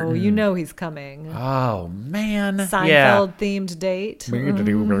Warburton? Oh, you know he's coming. Oh, man. Seinfeld themed date.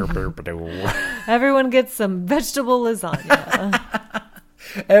 Everyone gets some vegetable lasagna.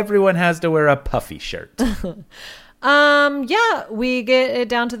 Everyone has to wear a puffy shirt. Yeah, we get it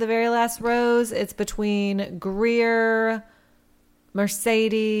down to the very last rose. It's between Greer,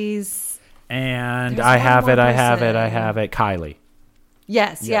 Mercedes. And There's I one have more it, I have it, person. I have it. Kylie.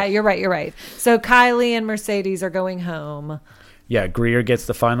 Yes, yeah, you're right. So Kylie and Mercedes are going home. Yeah, Greer gets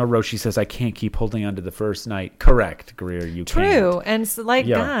the final rose. She says, I can't keep holding on to the first night. Correct, Greer, you True. can't. And so, like,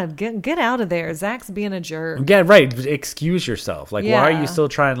 Yeah. God, get out of there. Zach's being a jerk. Yeah, right. Excuse yourself. Like, why are Yeah. you still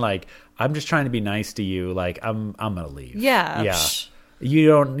trying, like, I'm just trying to be nice to you. Like, I'm going to leave. Yeah. Yeah. Psh.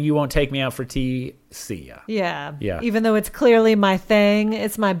 You won't take me out for tea. See ya. Yeah. Yeah. Even though it's clearly my thing,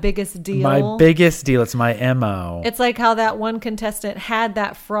 it's my biggest deal. My biggest deal. It's my MO. It's like how that one contestant had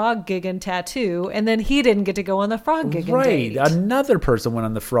that frog gigging tattoo, and then he didn't get to go on the frog gigging Right. date. Another person went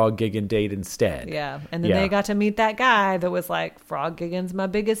on the frog gigging date instead. Yeah, and then Yeah. they got to meet that guy that was like, frog gigging's my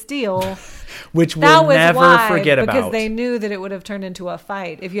biggest deal. Which That we'll was never why, forget because about. they knew that it would have turned into a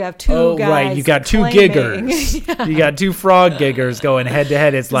fight if you have two Oh, guys. right. You got two claiming- giggers. Yeah. You got two frog giggers going head to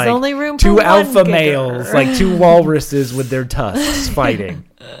head. It's like only room for two one alpha gigger. males, like two walruses with their tusks fighting.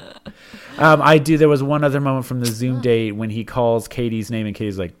 There was one other moment from the Zoom date when he calls Katie's name and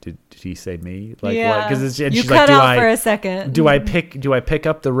Katie's like, did he say me? Like, Yeah. what? And You she's cut like, out for a second. Do I pick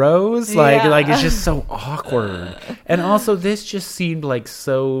up the rose? Like, Yeah. like it's just so awkward. And also this just seemed like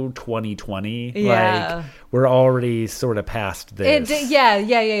so 2020. Yeah. Like we're already sort of past this. Yeah,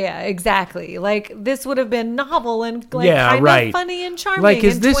 exactly. Like this would have been novel and like Yeah, kind right. of funny and charming. Like,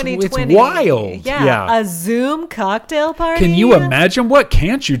 is in this- 2020. it's wild. Yeah. A Zoom cocktail party. Can you imagine what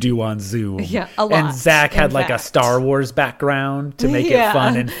can't you do on Zoom? Yeah, a lot, And Zach had in like a fact. Star Wars background to make Yeah. it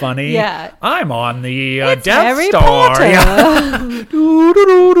fun and funny. Yeah. I'm on the It's Death Harry Star. Potter. Yeah.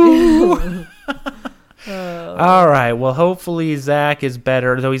 Doo-doo-doo-doo. All right. Well, hopefully Zach is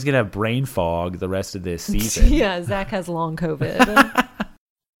better, though he's gonna have brain fog the rest of this season. Yeah, Zach has long COVID.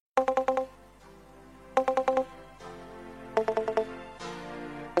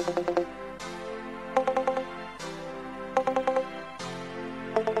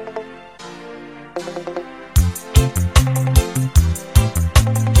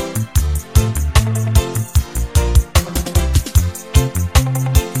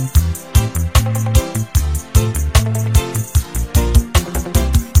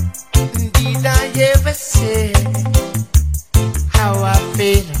 Did I ever say how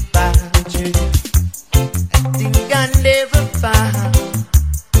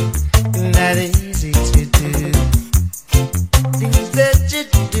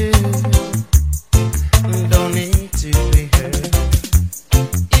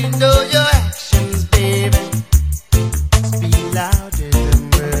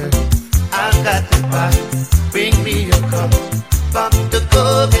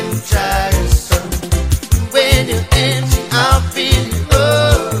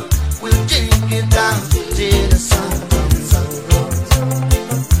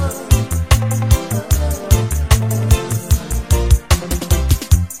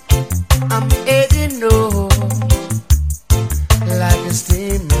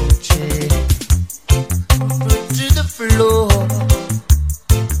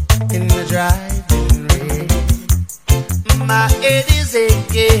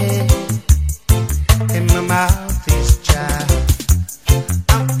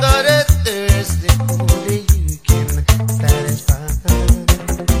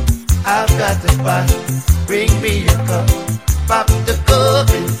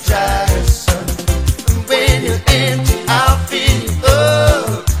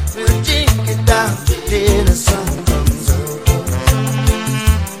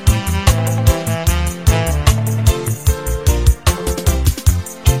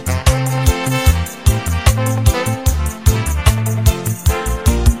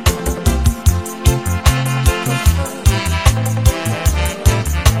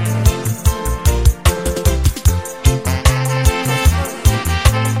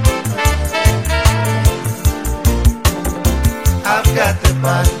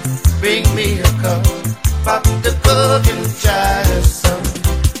bring me a cup. Pop the cork and try some.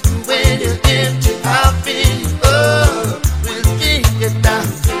 When you're empty, I'll fill you up. We'll drink it down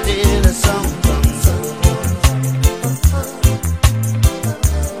till the sun comes up.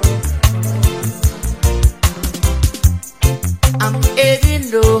 I'm heading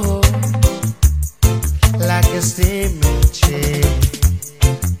low like a steaming chair,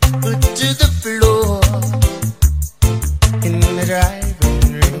 put to the floor in the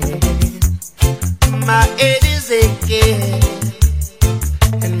driving rain. My head is aching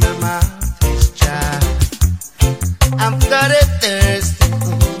and my mouth is dry. I've got a thirst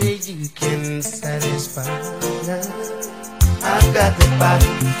only you can satisfy. I've got the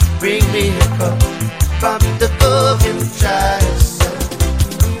bottle, bring me a cup. Pop the cork and try some.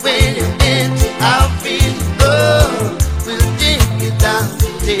 When you're empty, I'll fill you up. We'll dig you down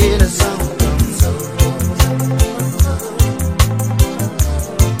till the sun comes up.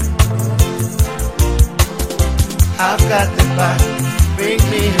 I've got the bottle, bring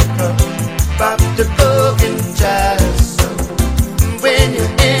me a cup. Pop the cork and try some. When you're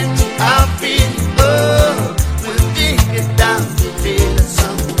empty, I'll fill you up. We'll dig you down till the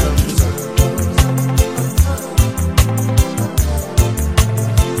sun comes up.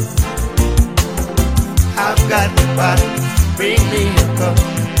 I've got the bottle, bring me a cup.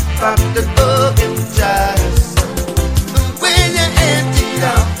 Pop the cork and try some. When you're empty,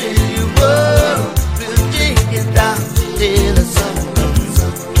 I'll fill you up. We'll drink it down till the sun comes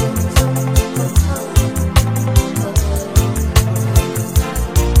up.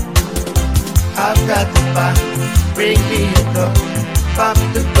 I've got the bottle, bring me a cup. Pop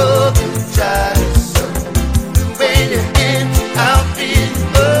the cork and try some. When you're empty, I'll fill you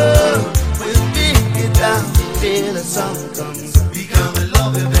up. We'll drink it down till the sun comes up. Become a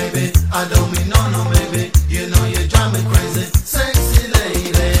lover, baby. I don't mean no, baby. You know you drive me crazy. Sexy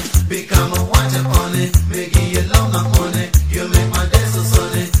lady. Become a watch upon it. Making you love my honey. You make my day so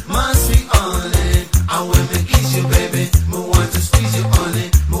sunny. My sweet honey. I will me kiss you, baby. Me want to squeeze you on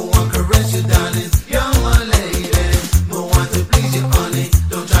it. Me want to caress you, darling. You're my lady. Me want to please you, honey.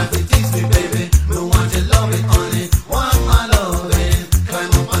 Don't try to tease me, baby. Me want to love it, honey. Want my loving. Climb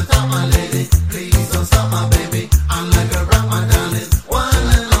up on top, my lady. Please don't stop, my baby. I'm like a rock, my darling. One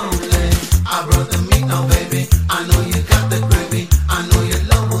and only. I brought the meat now, baby. I know you got the gravy. I know your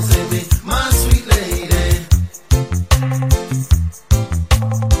love will save me. My sweet lady.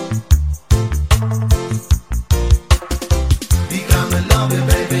 Become a lover,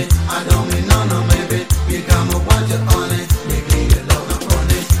 baby. I don't mean no, baby. Become a watcher on it. Maybe you love my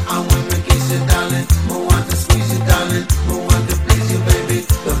honey. I want to kiss you, darling. Me want to squeeze you, darling. Me want to please you, baby.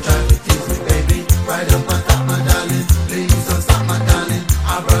 Don't try to tease me, baby. Right up on top, my darling. Please don't stop, my darling.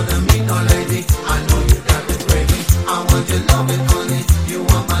 I brought the meat, no lady. I know you got the gravy. I want your loving, honey. You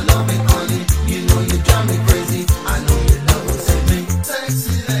want my loving, honey. You know you drive me crazy. I know your love will save me.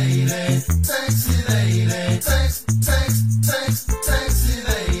 Sexy lady, sexy lady, sexy lady, sexy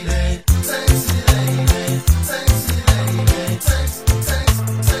lady, sexy lady, sexy lady, sexy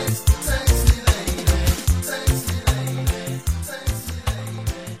lady, sexy lady.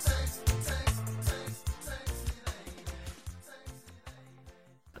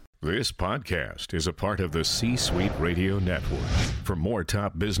 This podcast is a part of the C-Suite Radio Network. For more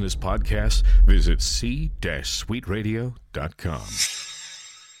top business podcasts, visit c-suiteradio.com.